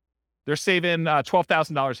of them, they're saving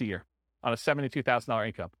 $12,000 a year on a $72,000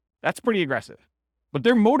 income. That's pretty aggressive, but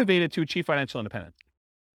they're motivated to achieve financial independence.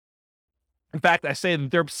 In fact, I say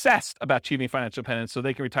that they're obsessed about achieving financial independence so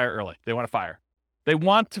they can retire early. They want to fire. They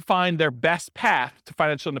want to find their best path to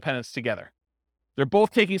financial independence together. They're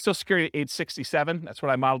both taking Social Security at age 67. That's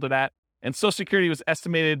what I modeled it at. And Social Security was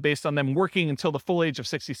estimated based on them working until the full age of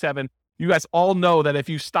 67. You guys all know that if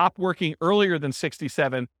you stop working earlier than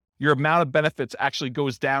 67, your amount of benefits actually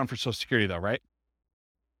goes down for Social Security though, right?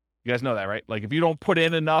 You guys know that, right? Like if you don't put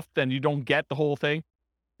in enough, then you don't get the whole thing.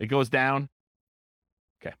 It goes down.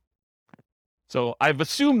 Okay. So I've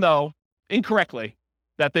assumed though, incorrectly,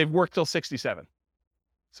 that they've worked till 67.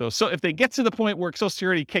 So if they get to the point where Social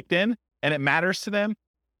Security kicked in and it matters to them,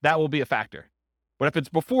 that will be a factor. But if it's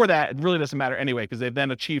before that, it really doesn't matter anyway, because they've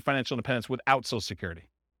then achieved financial independence without Social Security.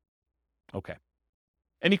 Okay.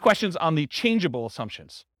 Any questions on the changeable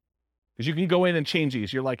assumptions? Because you can go in and change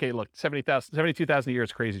these. You're like, hey, look, 72,000 a year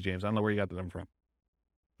is crazy, James. I don't know where you got the number from.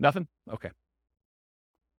 Nothing? Okay.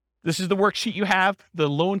 This is the worksheet you have, the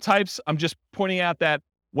loan types. I'm just pointing out that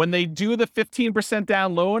when they do the 15%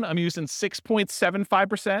 down loan, I'm using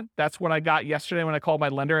 6.75%. That's what I got yesterday when I called my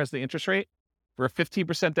lender as the interest rate for a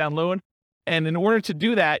 15% down loan. And in order to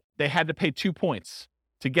do that, they had to pay 2 points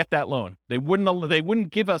to get that loan. They wouldn't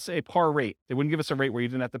give us a par rate. They wouldn't give us a rate where you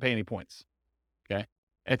didn't have to pay any points. Okay.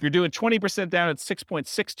 And if you're doing 20% down at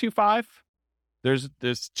 6.625,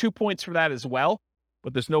 there's 2 points for that as well,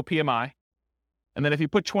 but there's no PMI. And then if you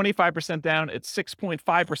put 25% down at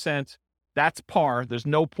 6.5%, that's par. There's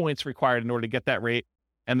no points required in order to get that rate,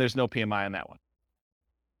 and there's no PMI on that one.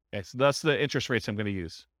 Okay, so that's the interest rates I'm going to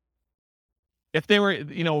use. If they were,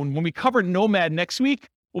 when we cover Nomad next week,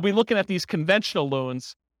 we'll be looking at these conventional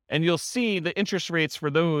loans, and you'll see the interest rates for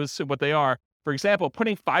those, what they are. For example,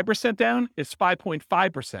 putting 5% down is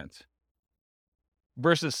 5.5%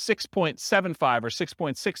 versus 6.75 or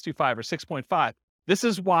 6.625 or 6.5. This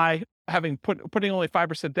is why putting only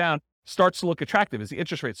 5% down starts to look attractive, is the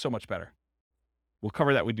interest rate's so much better. We'll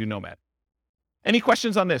cover that. We do Nomad. Any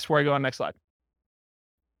questions on this before I go on next slide?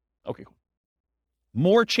 Okay, cool.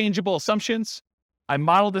 More changeable assumptions. I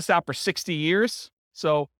modeled this out for 60 years.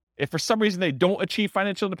 So if for some reason they don't achieve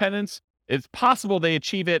financial independence, it's possible they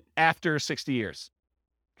achieve it after 60 years.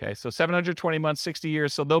 Okay, so 720 months, 60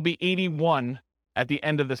 years. So they'll be 81 at the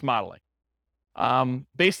end of this modeling.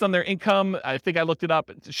 Based on their income, I think I looked it up.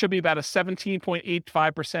 It should be about a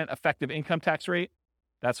 17.85% effective income tax rate.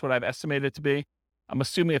 That's what I've estimated it to be. I'm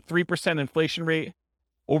assuming a 3% inflation rate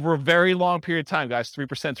over a very long period of time, guys.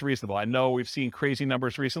 3% is reasonable. I know we've seen crazy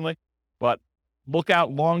numbers recently, but look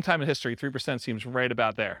out long time in history. 3% seems right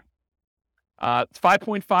about there.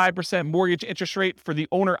 5.5% mortgage interest rate for the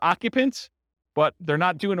owner occupant, but they're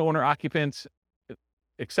not doing owner occupant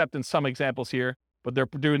except in some examples here, but they're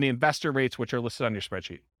doing the investor rates, which are listed on your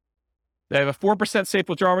spreadsheet. They have a 4% safe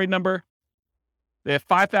withdrawal rate number. They have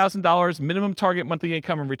 $5,000 minimum target monthly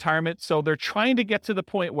income in retirement. So they're trying to get to the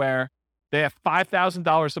point where they have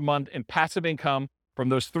 $5,000 a month in passive income from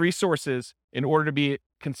those three sources in order to be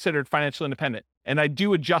considered financially independent. And I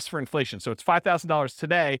do adjust for inflation. So it's $5,000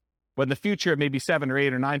 today, but in the future, it may be $7,000 or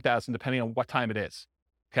 $8,000 or $9,000, depending on what time it is.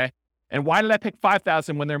 Okay. And why did I pick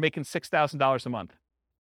 $5,000 when they're making $6,000 a month?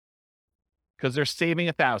 Because they're saving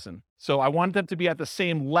 $1,000. So I want them to be at the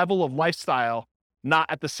same level of lifestyle, not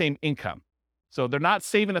at the same income. So they're not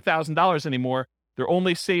saving $1,000 anymore. They're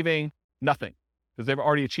only saving nothing because they've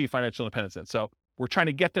already achieved financial independence. And so we're trying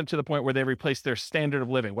to get them to the point where they replace their standard of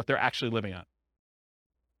living, what they're actually living on.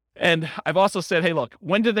 And I've also said, hey, look,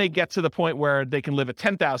 when do they get to the point where they can live a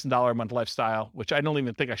 $10,000 a month lifestyle, which I don't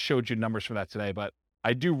even think I showed you numbers for that today, but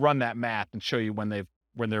I do run that math and show you when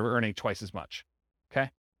they're earning twice as much. Okay.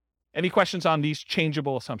 Any questions on these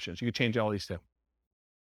changeable assumptions? You could change all these too.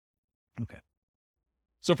 Okay.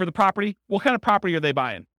 So for the property, what kind of property are they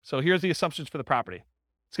buying? So here's the assumptions for the property.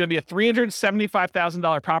 It's going to be a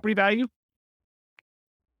 $375,000 property value,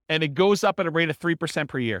 and it goes up at a rate of 3%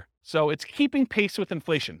 per year. So it's keeping pace with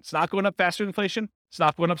inflation. It's not going up faster than inflation. It's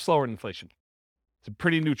not going up slower than inflation. It's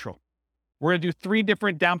pretty neutral. We're going to do 3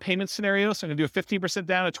 different down payment scenarios. So I'm going to do a 15%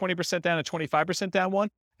 down, a 20% down, a 25% down one,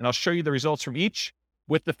 and I'll show you the results from each.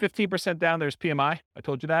 With the 15% down, there's PMI. I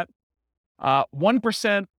told you that.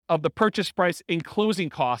 1% of the purchase price in closing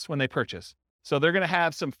costs when they purchase. So they're going to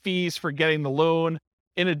have some fees for getting the loan.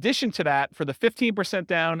 In addition to that, for the 15%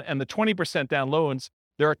 down and the 20% down loans,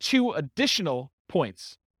 there are 2 additional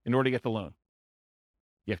points in order to get the loan.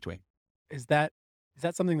 You have to wait. Is that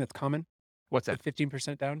something that's common? What's that?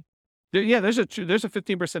 15% down? There's a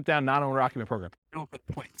 15% down non-owner occupant program. No, for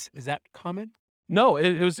the points. Is that common? No,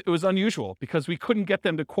 it was unusual because we couldn't get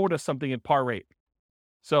them to quote us something at par rate.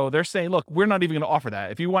 So they're saying, look, we're not even going to offer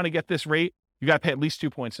that. If you want to get this rate, you got to pay at least 2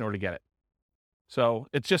 points in order to get it. So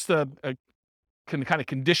it's just a kind of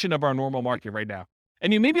condition of our normal market right now.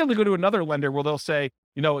 And you may be able to go to another lender where they'll say,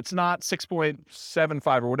 it's not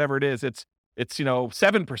 6.75 or whatever it is. It's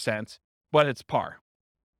 7%, but it's par.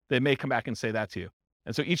 They may come back and say that to you.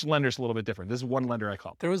 And so each lender is a little bit different. This is one lender I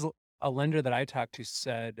called. There was a lender that I talked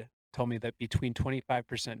to told me that between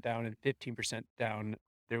 25% down and 15% down,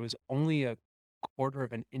 there was only a quarter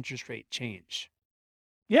of an interest rate change.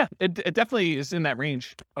 Yeah, it definitely is in that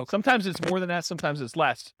range. Okay. Sometimes it's more than that. Sometimes it's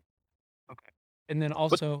less. Okay. And then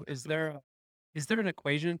also, is there an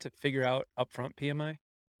equation to figure out upfront PMI?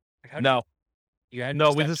 No.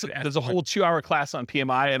 There's a whole 2-hour class on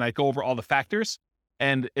PMI, and I go over all the factors,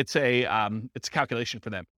 and it's a calculation for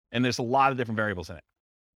them. And there's a lot of different variables in it,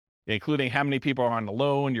 including how many people are on the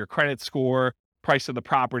loan, your credit score, price of the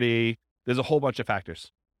property. There's a whole bunch of factors.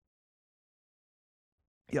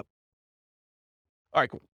 Yep. All right,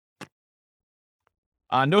 cool.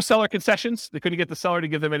 No seller concessions. They couldn't get the seller to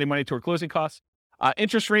give them any money toward closing costs.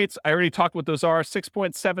 Interest rates, I already talked what those are.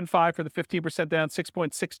 6.75 for the 15% down,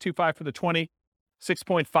 6.625 for the 20,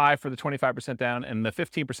 6.5 for the 25% down, and the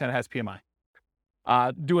 15% has PMI.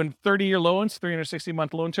 Doing 30-year loans,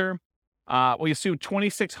 360-month loan term. We assume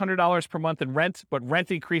 $2,600 per month in rent, but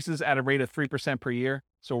rent increases at a rate of 3% per year.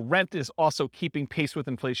 So rent is also keeping pace with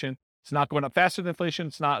inflation. It's not going up faster than inflation.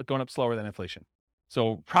 It's not going up slower than inflation.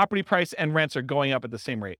 So property price and rents are going up at the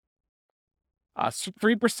same rate.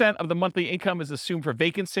 3% of the monthly income is assumed for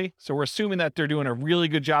vacancy. So we're assuming that they're doing a really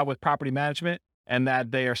good job with property management and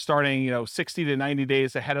that they are starting, 60 to 90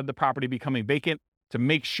 days ahead of the property becoming vacant to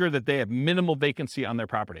make sure that they have minimal vacancy on their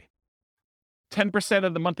property. 10%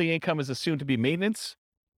 of the monthly income is assumed to be maintenance.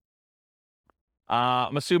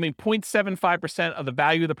 I'm assuming 0.75% of the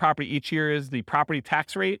value of the property each year is the property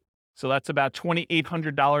tax rate. So that's about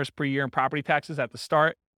 $2,800 per year in property taxes at the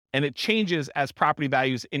start. And it changes as property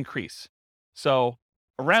values increase. So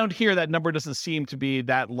around here, that number doesn't seem to be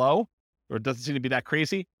that low, or it doesn't seem to be that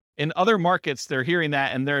crazy. In other markets, they're hearing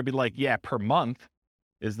that and they'll be like, yeah, per month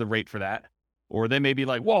is the rate for that. Or they may be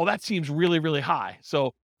like, whoa, that seems really, really high.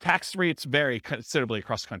 So Tax rates vary considerably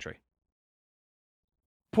across the country.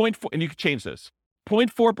 0.4, and you can change this.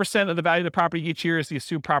 0.4% of the value of the property each year is the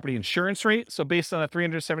assumed property insurance rate. So based on a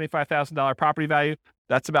 $375,000 property value,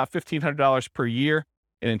 that's about $1,500 per year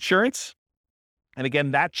in insurance. And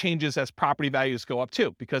again, that changes as property values go up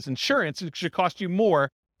too, because insurance should cost you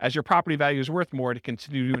more as your property value is worth more to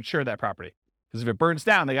continue to insure that property. Because if it burns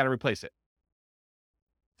down, they got to replace it.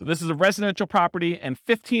 So this is a residential property, and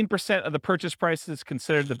 15% of the purchase price is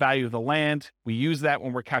considered the value of the land. We use that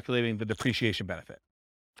when we're calculating the depreciation benefit.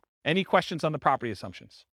 Any questions on the property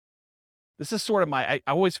assumptions? This is sort of I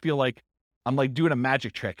always feel like I'm like doing a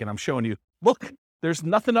magic trick and I'm showing you, look, there's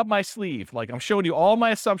nothing up my sleeve. Like I'm showing you all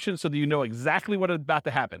my assumptions so that you know exactly what is about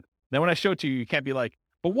to happen. Then when I show it to you, you can't be like,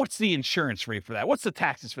 but what's the insurance rate for that? What's the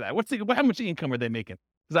taxes for that? How much income are they making?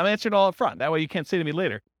 Because I'm answering it all up front. That way you can't say to me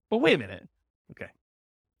later, but wait a minute. Okay.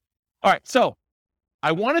 All right. So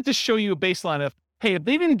I wanted to show you a baseline of, hey, if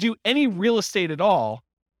they didn't do any real estate at all,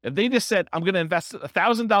 if they just said, I'm going to invest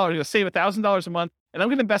 $1,000, I'm going to save $1,000 a month, and I'm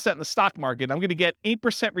going to invest that in the stock market, I'm going to get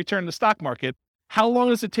 8% return in the stock market, how long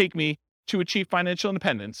does it take me to achieve financial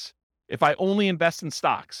independence if I only invest in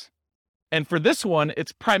stocks? And for this one,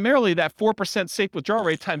 it's primarily that 4% safe withdrawal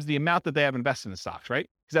rate times the amount that they have invested in stocks, right?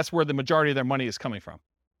 Because that's where the majority of their money is coming from.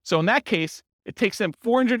 So in that case, it takes them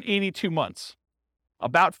 482 months,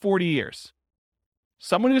 about 40 years.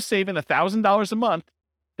 Someone who's saving $1,000 a month,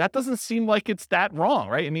 that doesn't seem like it's that wrong,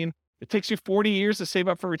 right? I mean, it takes you 40 years to save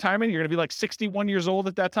up for retirement. You're going to be like 61 years old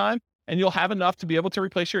at that time, and you'll have enough to be able to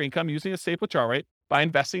replace your income using a safe withdrawal rate by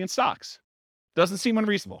investing in stocks. Doesn't seem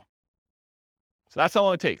unreasonable. So that's how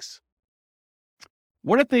long it takes.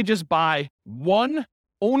 What if they just buy one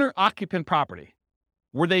owner-occupant property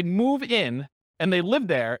where they move in and they live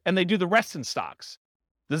there and they do the rest in stocks?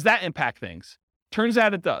 Does that impact things? Turns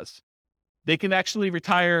out it does. They can actually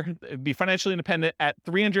retire, be financially independent at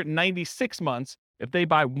 396 months if they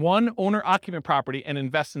buy one owner-occupant property and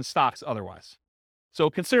invest in stocks otherwise. So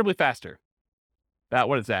considerably faster. About,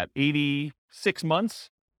 what is that, 86 months?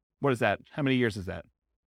 What is that? How many years is that?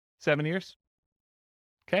 7 years?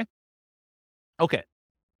 Okay.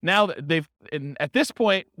 Now at this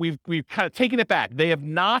point, we've kind of taken it back. They have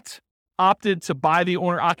not opted to buy the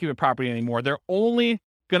owner-occupant property anymore. They're only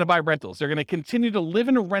going to buy rentals. They're going to continue to live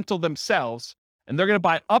in a rental themselves, and they're going to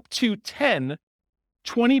buy up to 10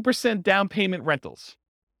 20% down payment rentals.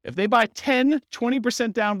 If they buy 10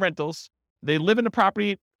 20% down rentals, they live in a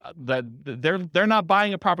property that they're not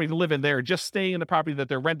buying a property to live in. They're just staying in the property that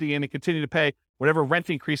they're renting in and continue to pay whatever rent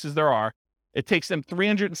increases there are. It takes them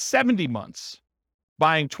 370 months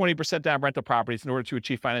buying 20% down rental properties in order to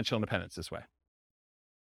achieve financial independence this way.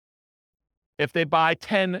 If they buy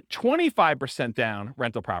 10 25% down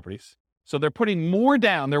rental properties, so they're putting more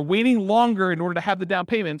down, they're waiting longer in order to have the down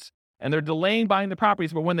payments, and they're delaying buying the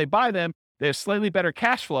properties, but when they buy them, they have slightly better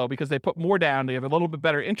cash flow because they put more down, they have a little bit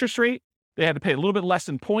better interest rate, they had to pay a little bit less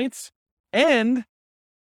in points, and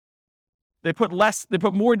they put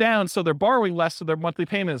more down, so they're borrowing less, so their monthly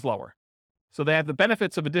payment is lower. So they have the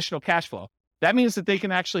benefits of additional cash flow. That means that they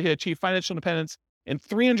can actually achieve financial independence in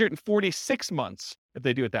 346 months if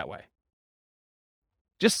they do it that way.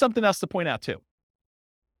 Just something else to point out too.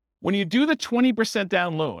 When you do the 20%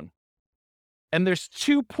 down loan, and there's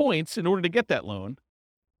 2 points in order to get that loan,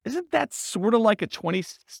 isn't that sort of like a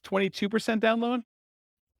 22% down loan?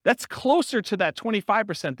 That's closer to that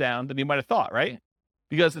 25% down than you might have thought, right?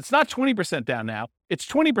 Because it's not 20% down now, it's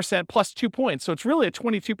 20% plus 2 points. So it's really a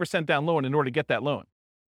 22% down loan in order to get that loan.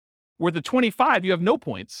 Where the 25, you have no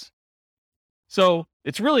points. So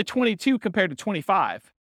it's really 22 compared to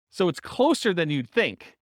 25. So it's closer than you'd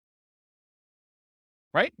think.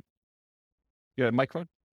 Right? You got a microphone?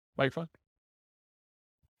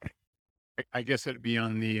 I guess it'd be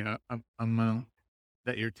on the amount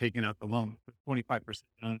that you're taking out the loan, 25%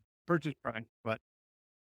 on purchase price, but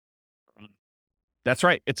That's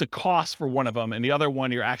right. It's a cost for one of them, and the other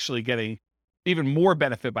one you're actually getting even more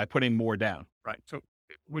benefit by putting more down. right. So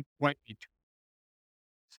it might be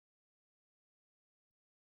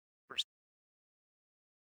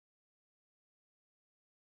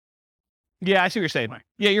Yeah, I see what you're saying. Right.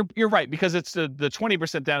 Yeah, you're right, because it's the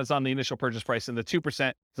 20% down is on the initial purchase price and the 2%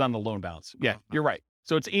 is on the loan balance. Yeah, you're right.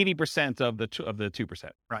 So it's 80% of the 2%.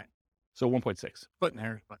 Right. So 1.6. splitting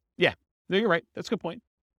hairs, but No, you're right. That's a good point.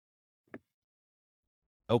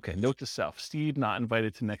 Okay, note to self. Steve not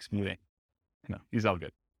invited to next meeting. No, he's all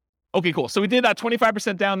good. Okay, cool. So we did that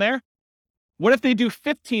 25% down there. What if they do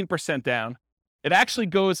 15% down? It actually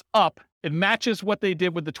goes up. It matches what they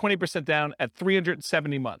did with the 20% down at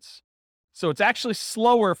 370 months. So it's actually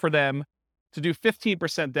slower for them to do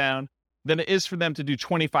 15% down than it is for them to do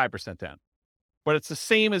 25% down. but it's the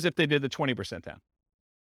same as if they did the 20% down.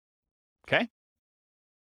 Okay?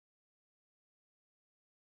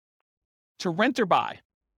 To rent or buy.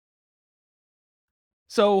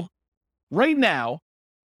 So right now,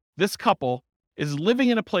 this couple is living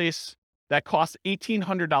in a place that costs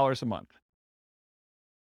 $1,800 a month.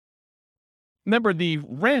 Remember, the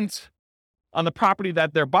rent on the property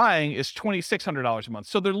that they're buying is $2,600 a month.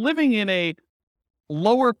 So they're living in a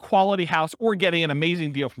lower quality house or getting an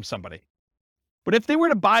amazing deal from somebody. But if they were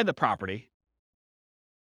to buy the property,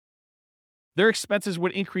 their expenses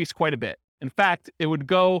would increase quite a bit. In fact, it would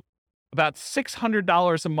go about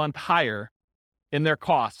 $600 a month higher in their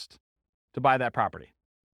cost to buy that property.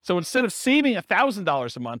 So instead of saving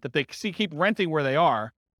 $1,000 a month that they keep renting where they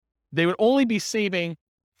are, they would only be saving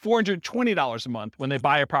 $420 a month when they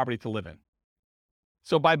buy a property to live in.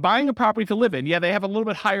 So by buying a property to live in, yeah, they have a little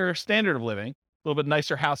bit higher standard of living, a little bit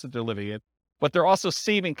nicer house that they're living in, but they're also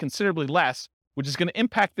saving considerably less, which is going to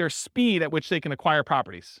impact their speed at which they can acquire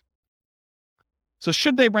properties. So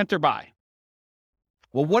should they rent or buy?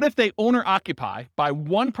 Well, what if they owner occupy, buy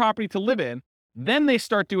one property to live in, then they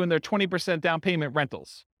start doing their 20% down payment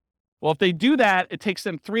rentals? Well, if they do that, it takes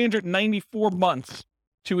them 394 months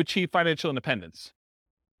to achieve financial independence.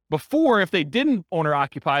 Before, if they didn't owner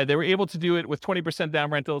occupy, they were able to do it with 20%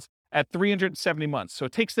 down rentals at 370 months. So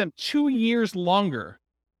it takes them 2 years longer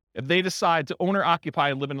if they decide to owner occupy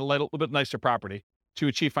and live in a little bit nicer property to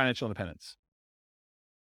achieve financial independence.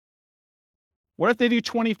 What if they do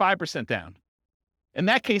 25% down? In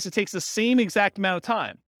that case, it takes the same exact amount of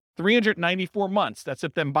time, 394 months. That's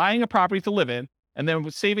if them buying a property to live in and then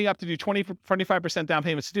saving up to do 25% down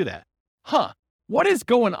payments to do that. What is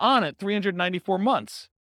going on at 394 months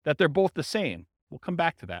that they're both the same? We'll come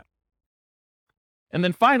back to that. And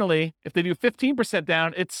then finally, if they do 15%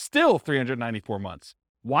 down, it's still 394 months.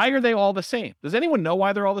 Why are they all the same? Does anyone know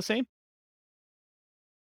why they're all the same?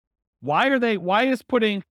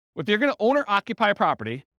 If you're going to owner occupy a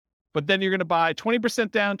property, but then you're going to buy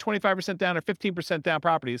 20% down, 25% down, or 15% down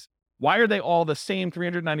properties, why are they all the same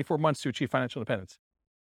 394 months to achieve financial independence?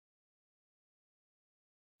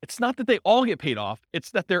 It's not that they all get paid off. It's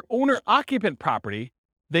that their owner-occupant property,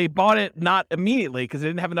 they bought it not immediately because they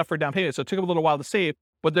didn't have enough for a down payment, so it took them a little while to save,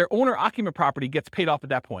 but their owner-occupant property gets paid off at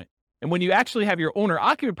that point. And when you actually have your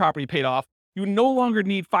owner-occupant property paid off, you no longer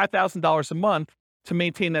need $5,000 a month to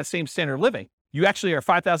maintain that same standard of living. You actually are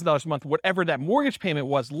 $5,000 a month, whatever that mortgage payment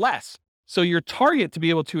was, less. So your target to be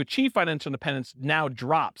able to achieve financial independence now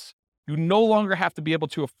drops. You no longer have to be able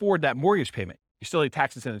to afford that mortgage payment. You still need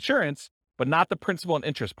taxes and insurance, but not the principal and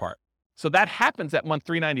interest part. So that happens at month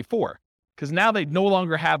 394, because now they no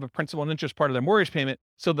longer have a principal and interest part of their mortgage payment.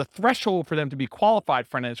 So the threshold for them to be qualified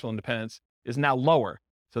for financial independence is now lower.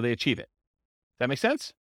 So they achieve it. Does that make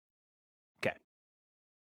sense? Okay.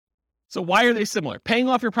 So why are they similar? Paying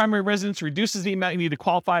off your primary residence reduces the amount you need to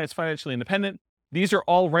qualify as financially independent. These are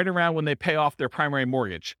all right around when they pay off their primary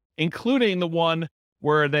mortgage, including the one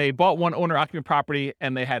where they bought one owner-occupant property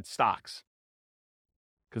and they had stocks,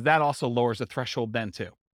 because that also lowers the threshold then too.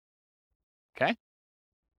 Okay?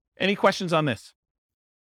 Any questions on this?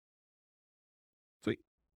 Sweet.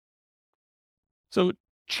 So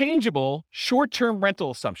changeable short-term rental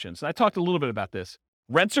assumptions. And I talked a little bit about this.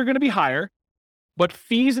 Rents are going to be higher, but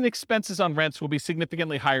fees and expenses on rents will be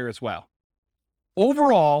significantly higher as well.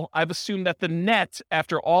 Overall, I've assumed that the net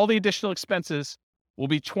after all the additional expenses will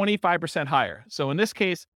be 25% higher. So in this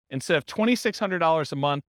case, instead of $2,600 a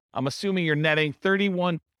month, I'm assuming you're netting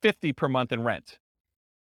 $3,150 per month in rent.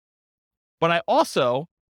 But I also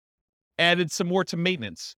added some more to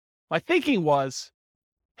maintenance. My thinking was,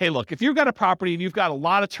 hey, look, if you've got a property and you've got a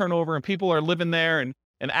lot of turnover and people are living there and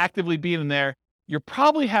actively being in there, you're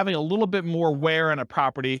probably having a little bit more wear on a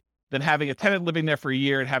property than having a tenant living there for a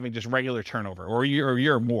year and having just regular turnover, or a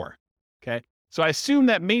year or more. Okay. So I assume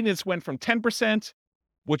that maintenance went from 10%,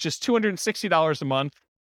 which is $260 a month,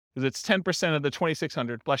 because it's 10% of the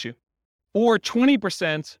 $2,600, bless you, or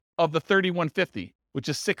 20% of the $3,150, which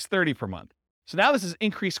is $630 per month. So now this has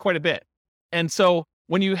increased quite a bit. And so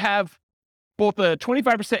when you have both a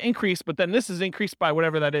 25% increase, but then this is increased by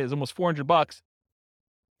whatever that is, almost $400,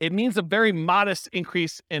 it means a very modest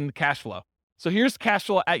increase in cash flow. So here's cash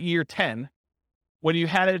flow at year 10. When you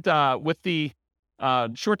had it with the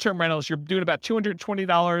short-term rentals, you're doing about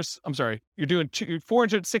 $220. I'm sorry, you're doing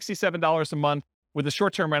 $467 a month with a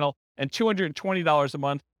short-term rental and $220 a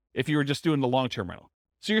month if you were just doing the long-term rental.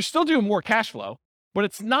 So you're still doing more cash flow, but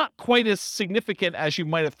it's not quite as significant as you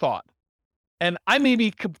might have thought. And I may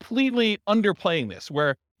be completely underplaying this,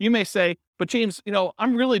 where you may say, but James,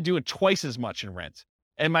 I'm really doing twice as much in rent,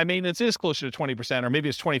 and my maintenance is closer to 20%, or maybe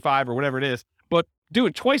it's 25 or whatever it is, but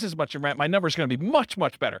doing twice as much in rent, my number is going to be much,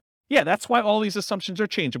 much better. Yeah, that's why all these assumptions are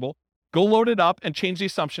changeable. Go load it up and change the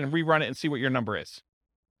assumption and rerun it and see what your number is.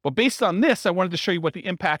 But based on this, I wanted to show you what the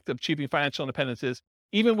impact of achieving financial independence is,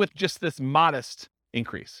 even with just this modest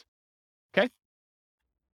increase. Okay?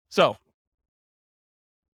 So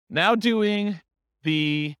now doing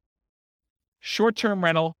the short-term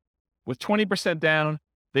rental with 20% down,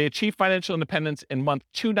 they achieve financial independence in month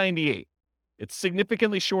 298. It's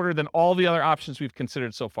significantly shorter than all the other options we've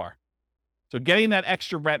considered so far. So getting that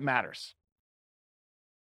extra rent matters.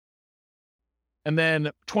 And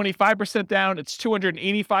then 25% down, it's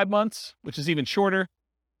 285 months, which is even shorter.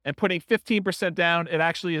 And putting 15% down, it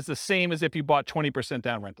actually is the same as if you bought 20%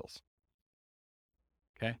 down rentals.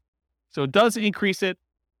 Okay. So it does increase it.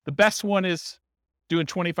 The best one is doing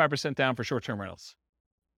 25% down for short-term rentals.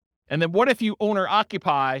 And then what if you own or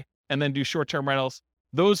occupy and then do short-term rentals?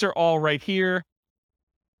 Those are all right here.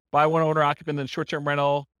 Buy one owner occupant, then short-term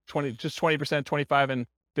rental, 20%, 25 and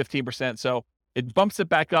 15%. So it bumps it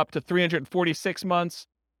back up to 346 months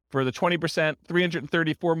for the 20%,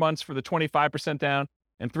 334 months for the 25% down,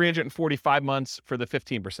 and 345 months for the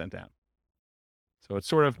 15% down. So it's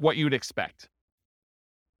sort of what you'd expect.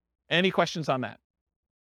 Any questions on that?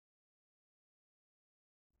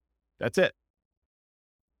 That's it.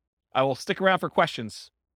 I will stick around for questions.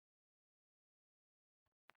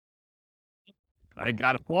 I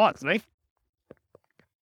got applause, right?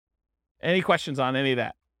 Any questions on any of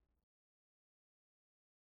that?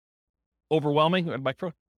 Overwhelming?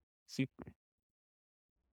 Microphone? See?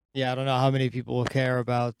 Yeah, I don't know how many people will care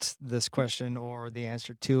about this question or the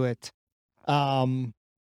answer to it. It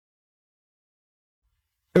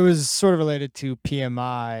was sort of related to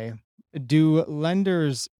PMI. Do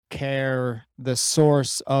lenders care the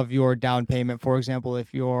source of your down payment? For example,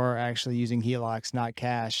 if you're actually using HELOCs, not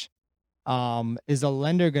cash, is a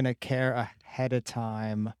lender going to care ahead of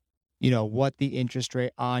time, what the interest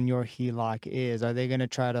rate on your HELOC is? Are they going to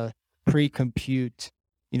try to pre-compute,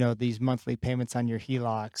 these monthly payments on your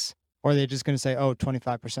HELOCs? Or are they just going to say, oh,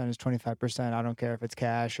 25% is 25%. I don't care if it's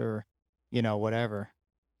cash or, whatever.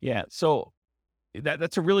 Yeah. So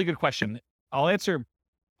that's a really good question. I'll answer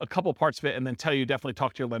a couple parts of it and then tell you definitely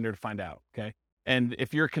talk to your lender to find out. Okay. And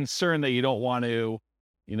if you're concerned that you don't want to,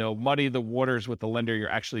 muddy the waters with the lender you're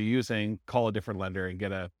actually using, call a different lender and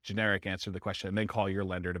get a generic answer to the question and then call your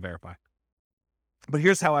lender to verify. But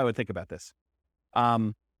here's how I would think about this.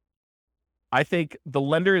 I think the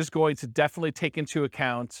lender is going to definitely take into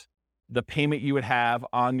account the payment you would have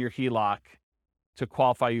on your HELOC to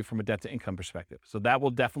qualify you from a debt to income perspective. So that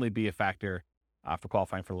will definitely be a factor for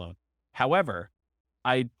qualifying for a loan. However,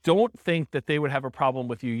 I don't think that they would have a problem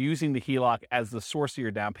with you using the HELOC as the source of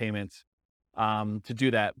your down payments to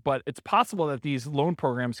do that. But it's possible that these loan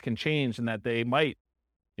programs can change and that they might,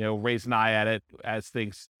 raise an eye at it as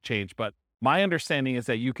things change. But my understanding is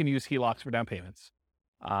that you can use HELOCs for down payments,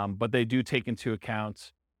 but they do take into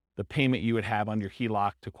account the payment you would have on your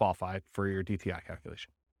HELOC to qualify for your DTI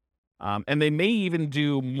calculation. And they may even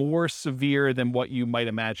do more severe than what you might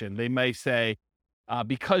imagine. They may say,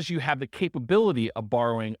 because you have the capability of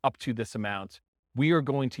borrowing up to this amount, we are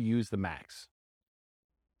going to use the max.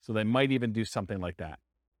 So they might even do something like that.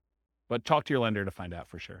 But talk to your lender to find out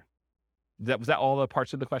for sure. Was that all the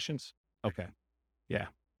parts of the questions? Okay. Yeah.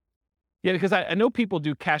 Yeah, because I know people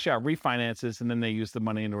do cash out refinances and then they use the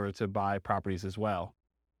money in order to buy properties as well.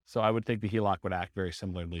 So I would think the HELOC would act very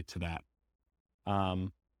similarly to that.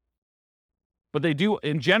 But they do,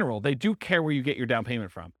 in general, they do care where you get your down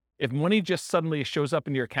payment from. If money just suddenly shows up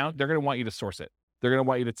in your account, they're going to want you to source it. They're going to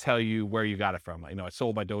want you to tell you where you got it from. I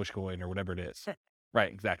sold my Dogecoin or whatever it is.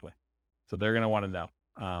 Right, exactly. So they're going to want to know.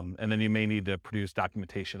 And then you may need to produce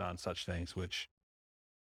documentation on such things, which,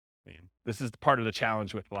 this is part of the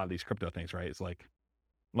challenge with a lot of these crypto things, right? It's like,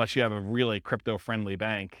 unless you have a really crypto-friendly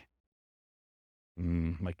bank,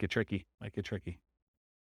 might get tricky.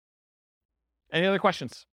 Any other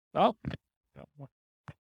questions? Oh.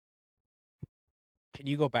 Can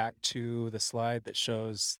you go back to the slide that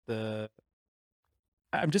shows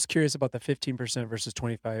I'm just curious about the 15% versus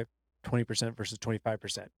 20% versus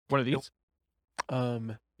 25%. What are these?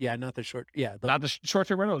 Yeah, not the short. Yeah, not the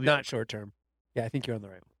short-term rental. Not short-term. Yeah, I think you're on the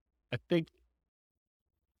right one. I think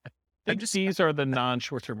these are the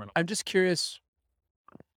non-short-term rental. I'm just curious.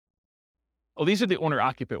 Oh, these are the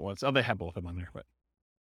owner-occupant ones. Oh, they have both of them on there, but.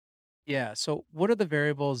 Yeah. So what are the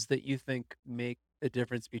variables that you think make the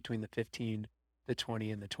difference between the 15, the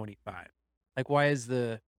 20, and the 25? Like, why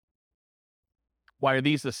are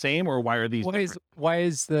these the same or why are these different? Why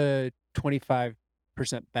is the 25%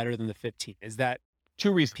 better than the 15? Is that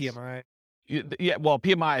two reasons? PMI? Yeah, well,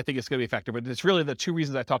 PMI I think is going to be a factor, but it's really the two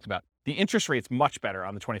reasons I talked about. The interest rate's much better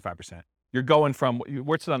on the 25%. You're going from,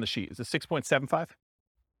 what's it on the sheet? Is it 6.75?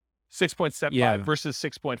 6.75 Yeah. versus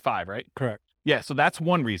 6.5, right? Correct. Yeah, so that's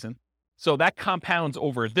one reason. So that compounds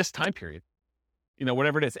over this time period,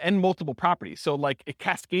 whatever it is, and multiple properties. So like it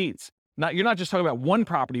cascades. You're not just talking about one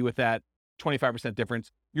property with that 25%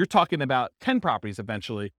 difference. You're talking about 10 properties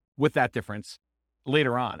eventually with that difference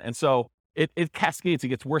later on. And so it cascades. It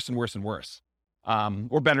gets worse and worse and worse,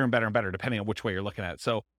 or better and better and better, depending on which way you're looking at it.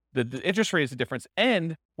 So the interest rate is the difference.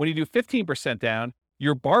 And when you do 15% down,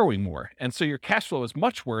 you're borrowing more. And so your cash flow is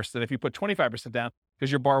much worse than if you put 25% down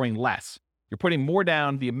because you're borrowing less. You're putting more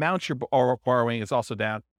down. The amount you're borrowing is also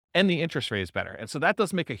down, and the interest rate is better. And so that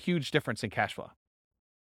does make a huge difference in cash flow.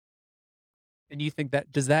 And you think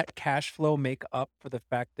does that cash flow make up for the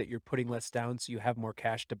fact that you're putting less down so you have more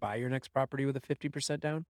cash to buy your next property with a 50%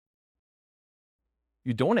 down?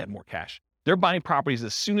 You don't add more cash. They're buying properties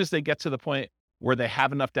as soon as they get to the point where they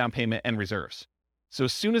have enough down payment and reserves. So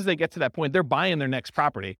as soon as they get to that point, they're buying their next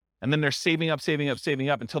property, and then they're saving up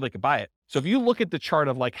until they can buy it. So if you look at the chart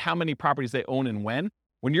of like how many properties they own and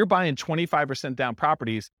when you're buying 25% down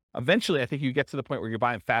properties, eventually I think you get to the point where you're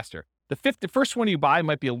buying faster. The first one you buy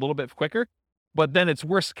might be a little bit quicker, but then it's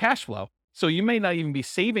worse cash flow. So you may not even be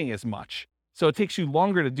saving as much. So it takes you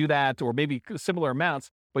longer to do that, or maybe similar amounts,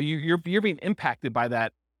 but you're being impacted by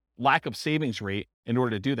that lack of savings rate in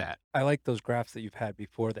order to do that. I like those graphs that you've had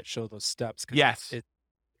before that show those steps. Yes.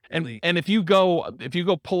 And really- if you go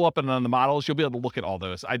pull up on the models, you'll be able to look at all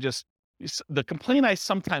those. The complaint I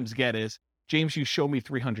sometimes get is, James, you show me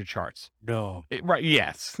 300 charts. No. Right.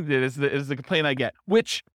 Yes. It is the complaint I get,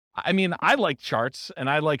 which, I mean, I like charts and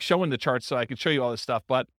I like showing the charts so I can show you all this stuff.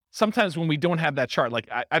 But sometimes when we don't have that chart, like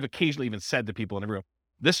I've occasionally even said to people in the room,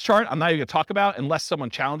 this chart, I'm not even gonna talk about unless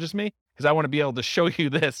someone challenges me, because I want to be able to show you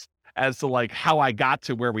this as to like how I got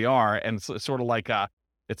to where we are. And it's sort of like,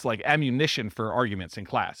 it's like ammunition for arguments in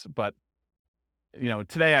class. But,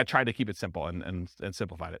 today I tried to keep it simple and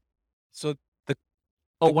simplified it. So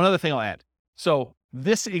one other thing I'll add. So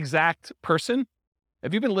this exact person,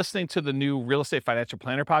 have you been listening to the new Real Estate Financial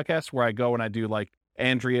Planner podcast where I go and I do like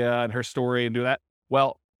Andrea and her story and do that?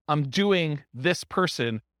 Well, I'm doing this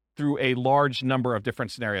person through a large number of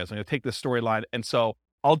different scenarios. I'm going to take this storyline. And so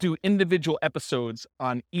I'll do individual episodes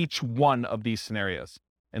on each one of these scenarios.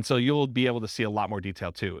 And so you'll be able to see a lot more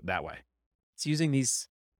detail too that way. it's using these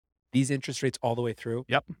interest rates all the way through.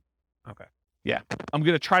 Yep. Okay. Yeah. I'm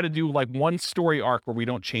going to try to do like one story arc where we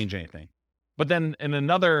don't change anything. But then in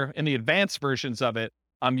the advanced versions of it,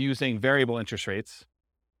 I'm using variable interest rates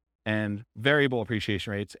and variable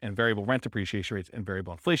appreciation rates and variable rent appreciation rates and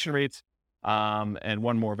variable inflation rates. And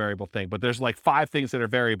one more variable thing, but there's like 5 things that are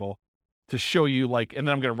variable to show you like, and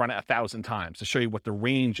then I'm going to run it 1,000 times to show you what the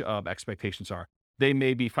range of expectations are. They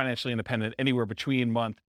may be financially independent anywhere between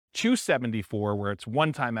month 274, where it's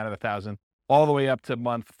 1 time out of 1,000, all the way up to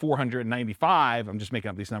month 495. I'm just making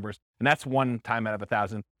up these numbers. And that's 1 time out of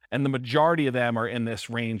 1,000. And the majority of them are in this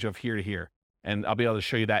range of here to here. And I'll be able to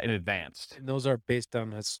show you that in advance. And those are based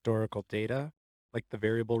on historical data, like the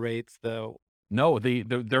variable rates, No,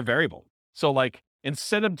 they're variable. So like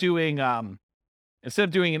instead of doing an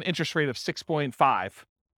interest rate of 6.5,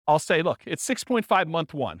 I'll say, look, it's 6.5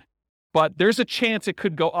 month 1, but there's a chance it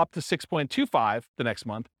could go up to 6.25 the next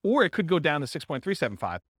month, or it could go down to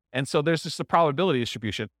 6.375. And so there's just a probability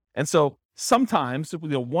distribution. And so sometimes,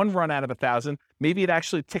 1 run out of 1,000, maybe it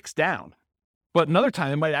actually ticks down. But another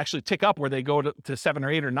time it might actually tick up where they go to 7 or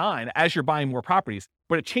 8 or 9 as you're buying more properties.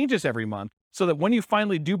 But it changes every month so that when you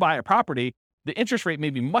finally do buy a property, the interest rate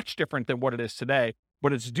may be much different than what it is today,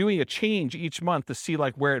 but it's doing a change each month to see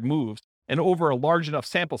like where it moves. And over a large enough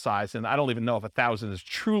sample size, and I don't even know if 1,000 is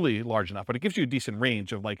truly large enough, but it gives you a decent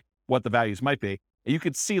range of like what the values might be. And you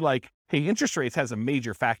could see like, hey, interest rates has a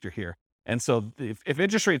major factor here. And so if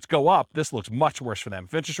interest rates go up, this looks much worse for them.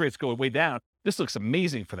 If interest rates go way down, this looks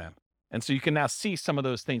amazing for them. And so you can now see some of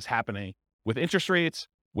those things happening with interest rates,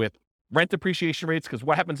 with rent appreciation rates, because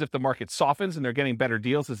what happens if the market softens and they're getting better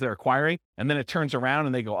deals as they're acquiring, and then it turns around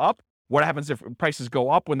and they go up? What happens if prices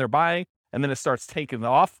go up when they're buying, and then it starts taking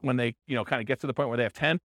off when they, kind of get to the point where they have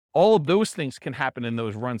 10? All of those things can happen in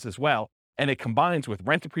those runs as well. And it combines with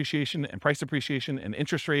rent appreciation and price appreciation and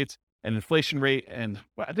interest rates and inflation rate. And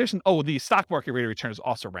the stock market rate of return is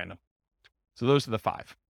also random. So those are the 5.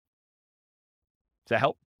 Does that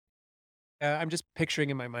help? I'm just picturing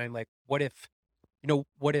in my mind, like, what if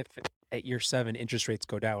at year 7 interest rates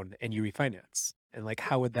go down and you refinance? And like,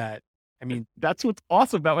 how would that, that's what's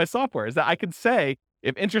awesome about my software is that I can say,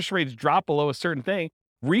 if interest rates drop below a certain thing,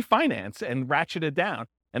 refinance and ratchet it down.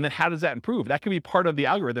 And then how does that improve? That can be part of the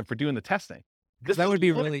algorithm for doing the testing. This That is would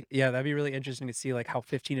be lit- really, yeah, that'd be really interesting to see like how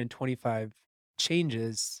 15 and 25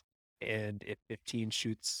 changes, and if 15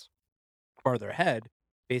 shoots farther ahead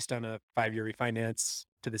based on a 5-year refinance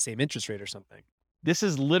to the same interest rate or something. This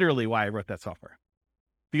is literally why I wrote that software,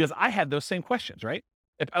 because I had those same questions, right?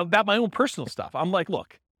 About my own personal stuff. I'm like,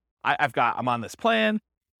 look, I'm on this plan.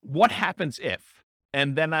 What happens if?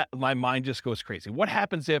 And then my mind just goes crazy. What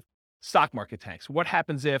happens if stock market tanks? What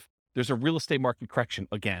happens if there's a real estate market correction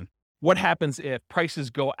again? What happens if prices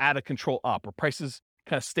go out of control up, or prices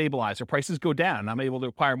kind of stabilize, or prices go down and I'm able to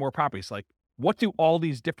acquire more properties? Like, what do all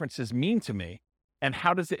these differences mean to me? And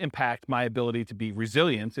how does it impact my ability to be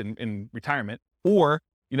resilient in retirement? Or,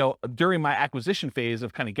 during my acquisition phase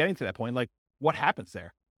of kind of getting to that point, like, what happens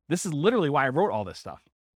there? This is literally why I wrote all this stuff.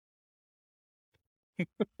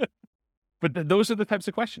 But those are the types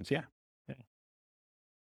of questions. Yeah.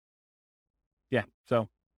 Yeah. So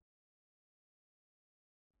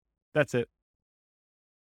that's it.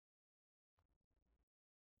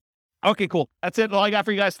 Okay, cool. That's it. All I got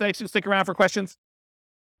for you guys. Thanks. Stick around for questions.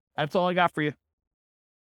 That's all I got for you.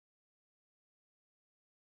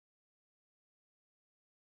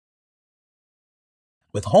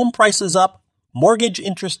 With home prices up, mortgage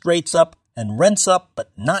interest rates up, and rents up, but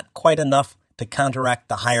not quite enough to counteract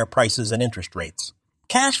the higher prices and interest rates.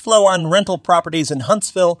 Cash flow on rental properties in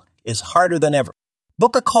Huntsville is harder than ever.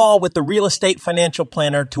 Book a call with the Real Estate Financial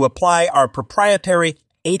Planner to apply our proprietary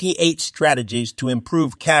 88 strategies to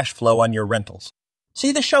improve cash flow on your rentals.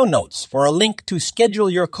 See the show notes for a link to schedule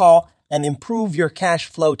your call and improve your cash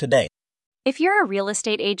flow today. If you're a real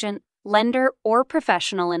estate agent, lender, or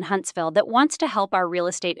professional in Huntsville that wants to help our real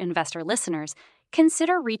estate investor listeners,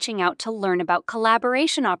 consider reaching out to learn about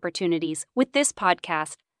collaboration opportunities with this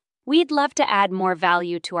podcast. We'd love to add more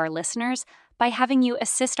value to our listeners by having you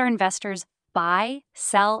assist our investors buy,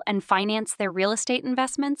 sell, and finance their real estate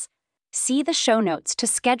investments. See the show notes to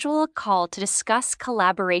schedule a call to discuss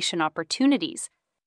collaboration opportunities.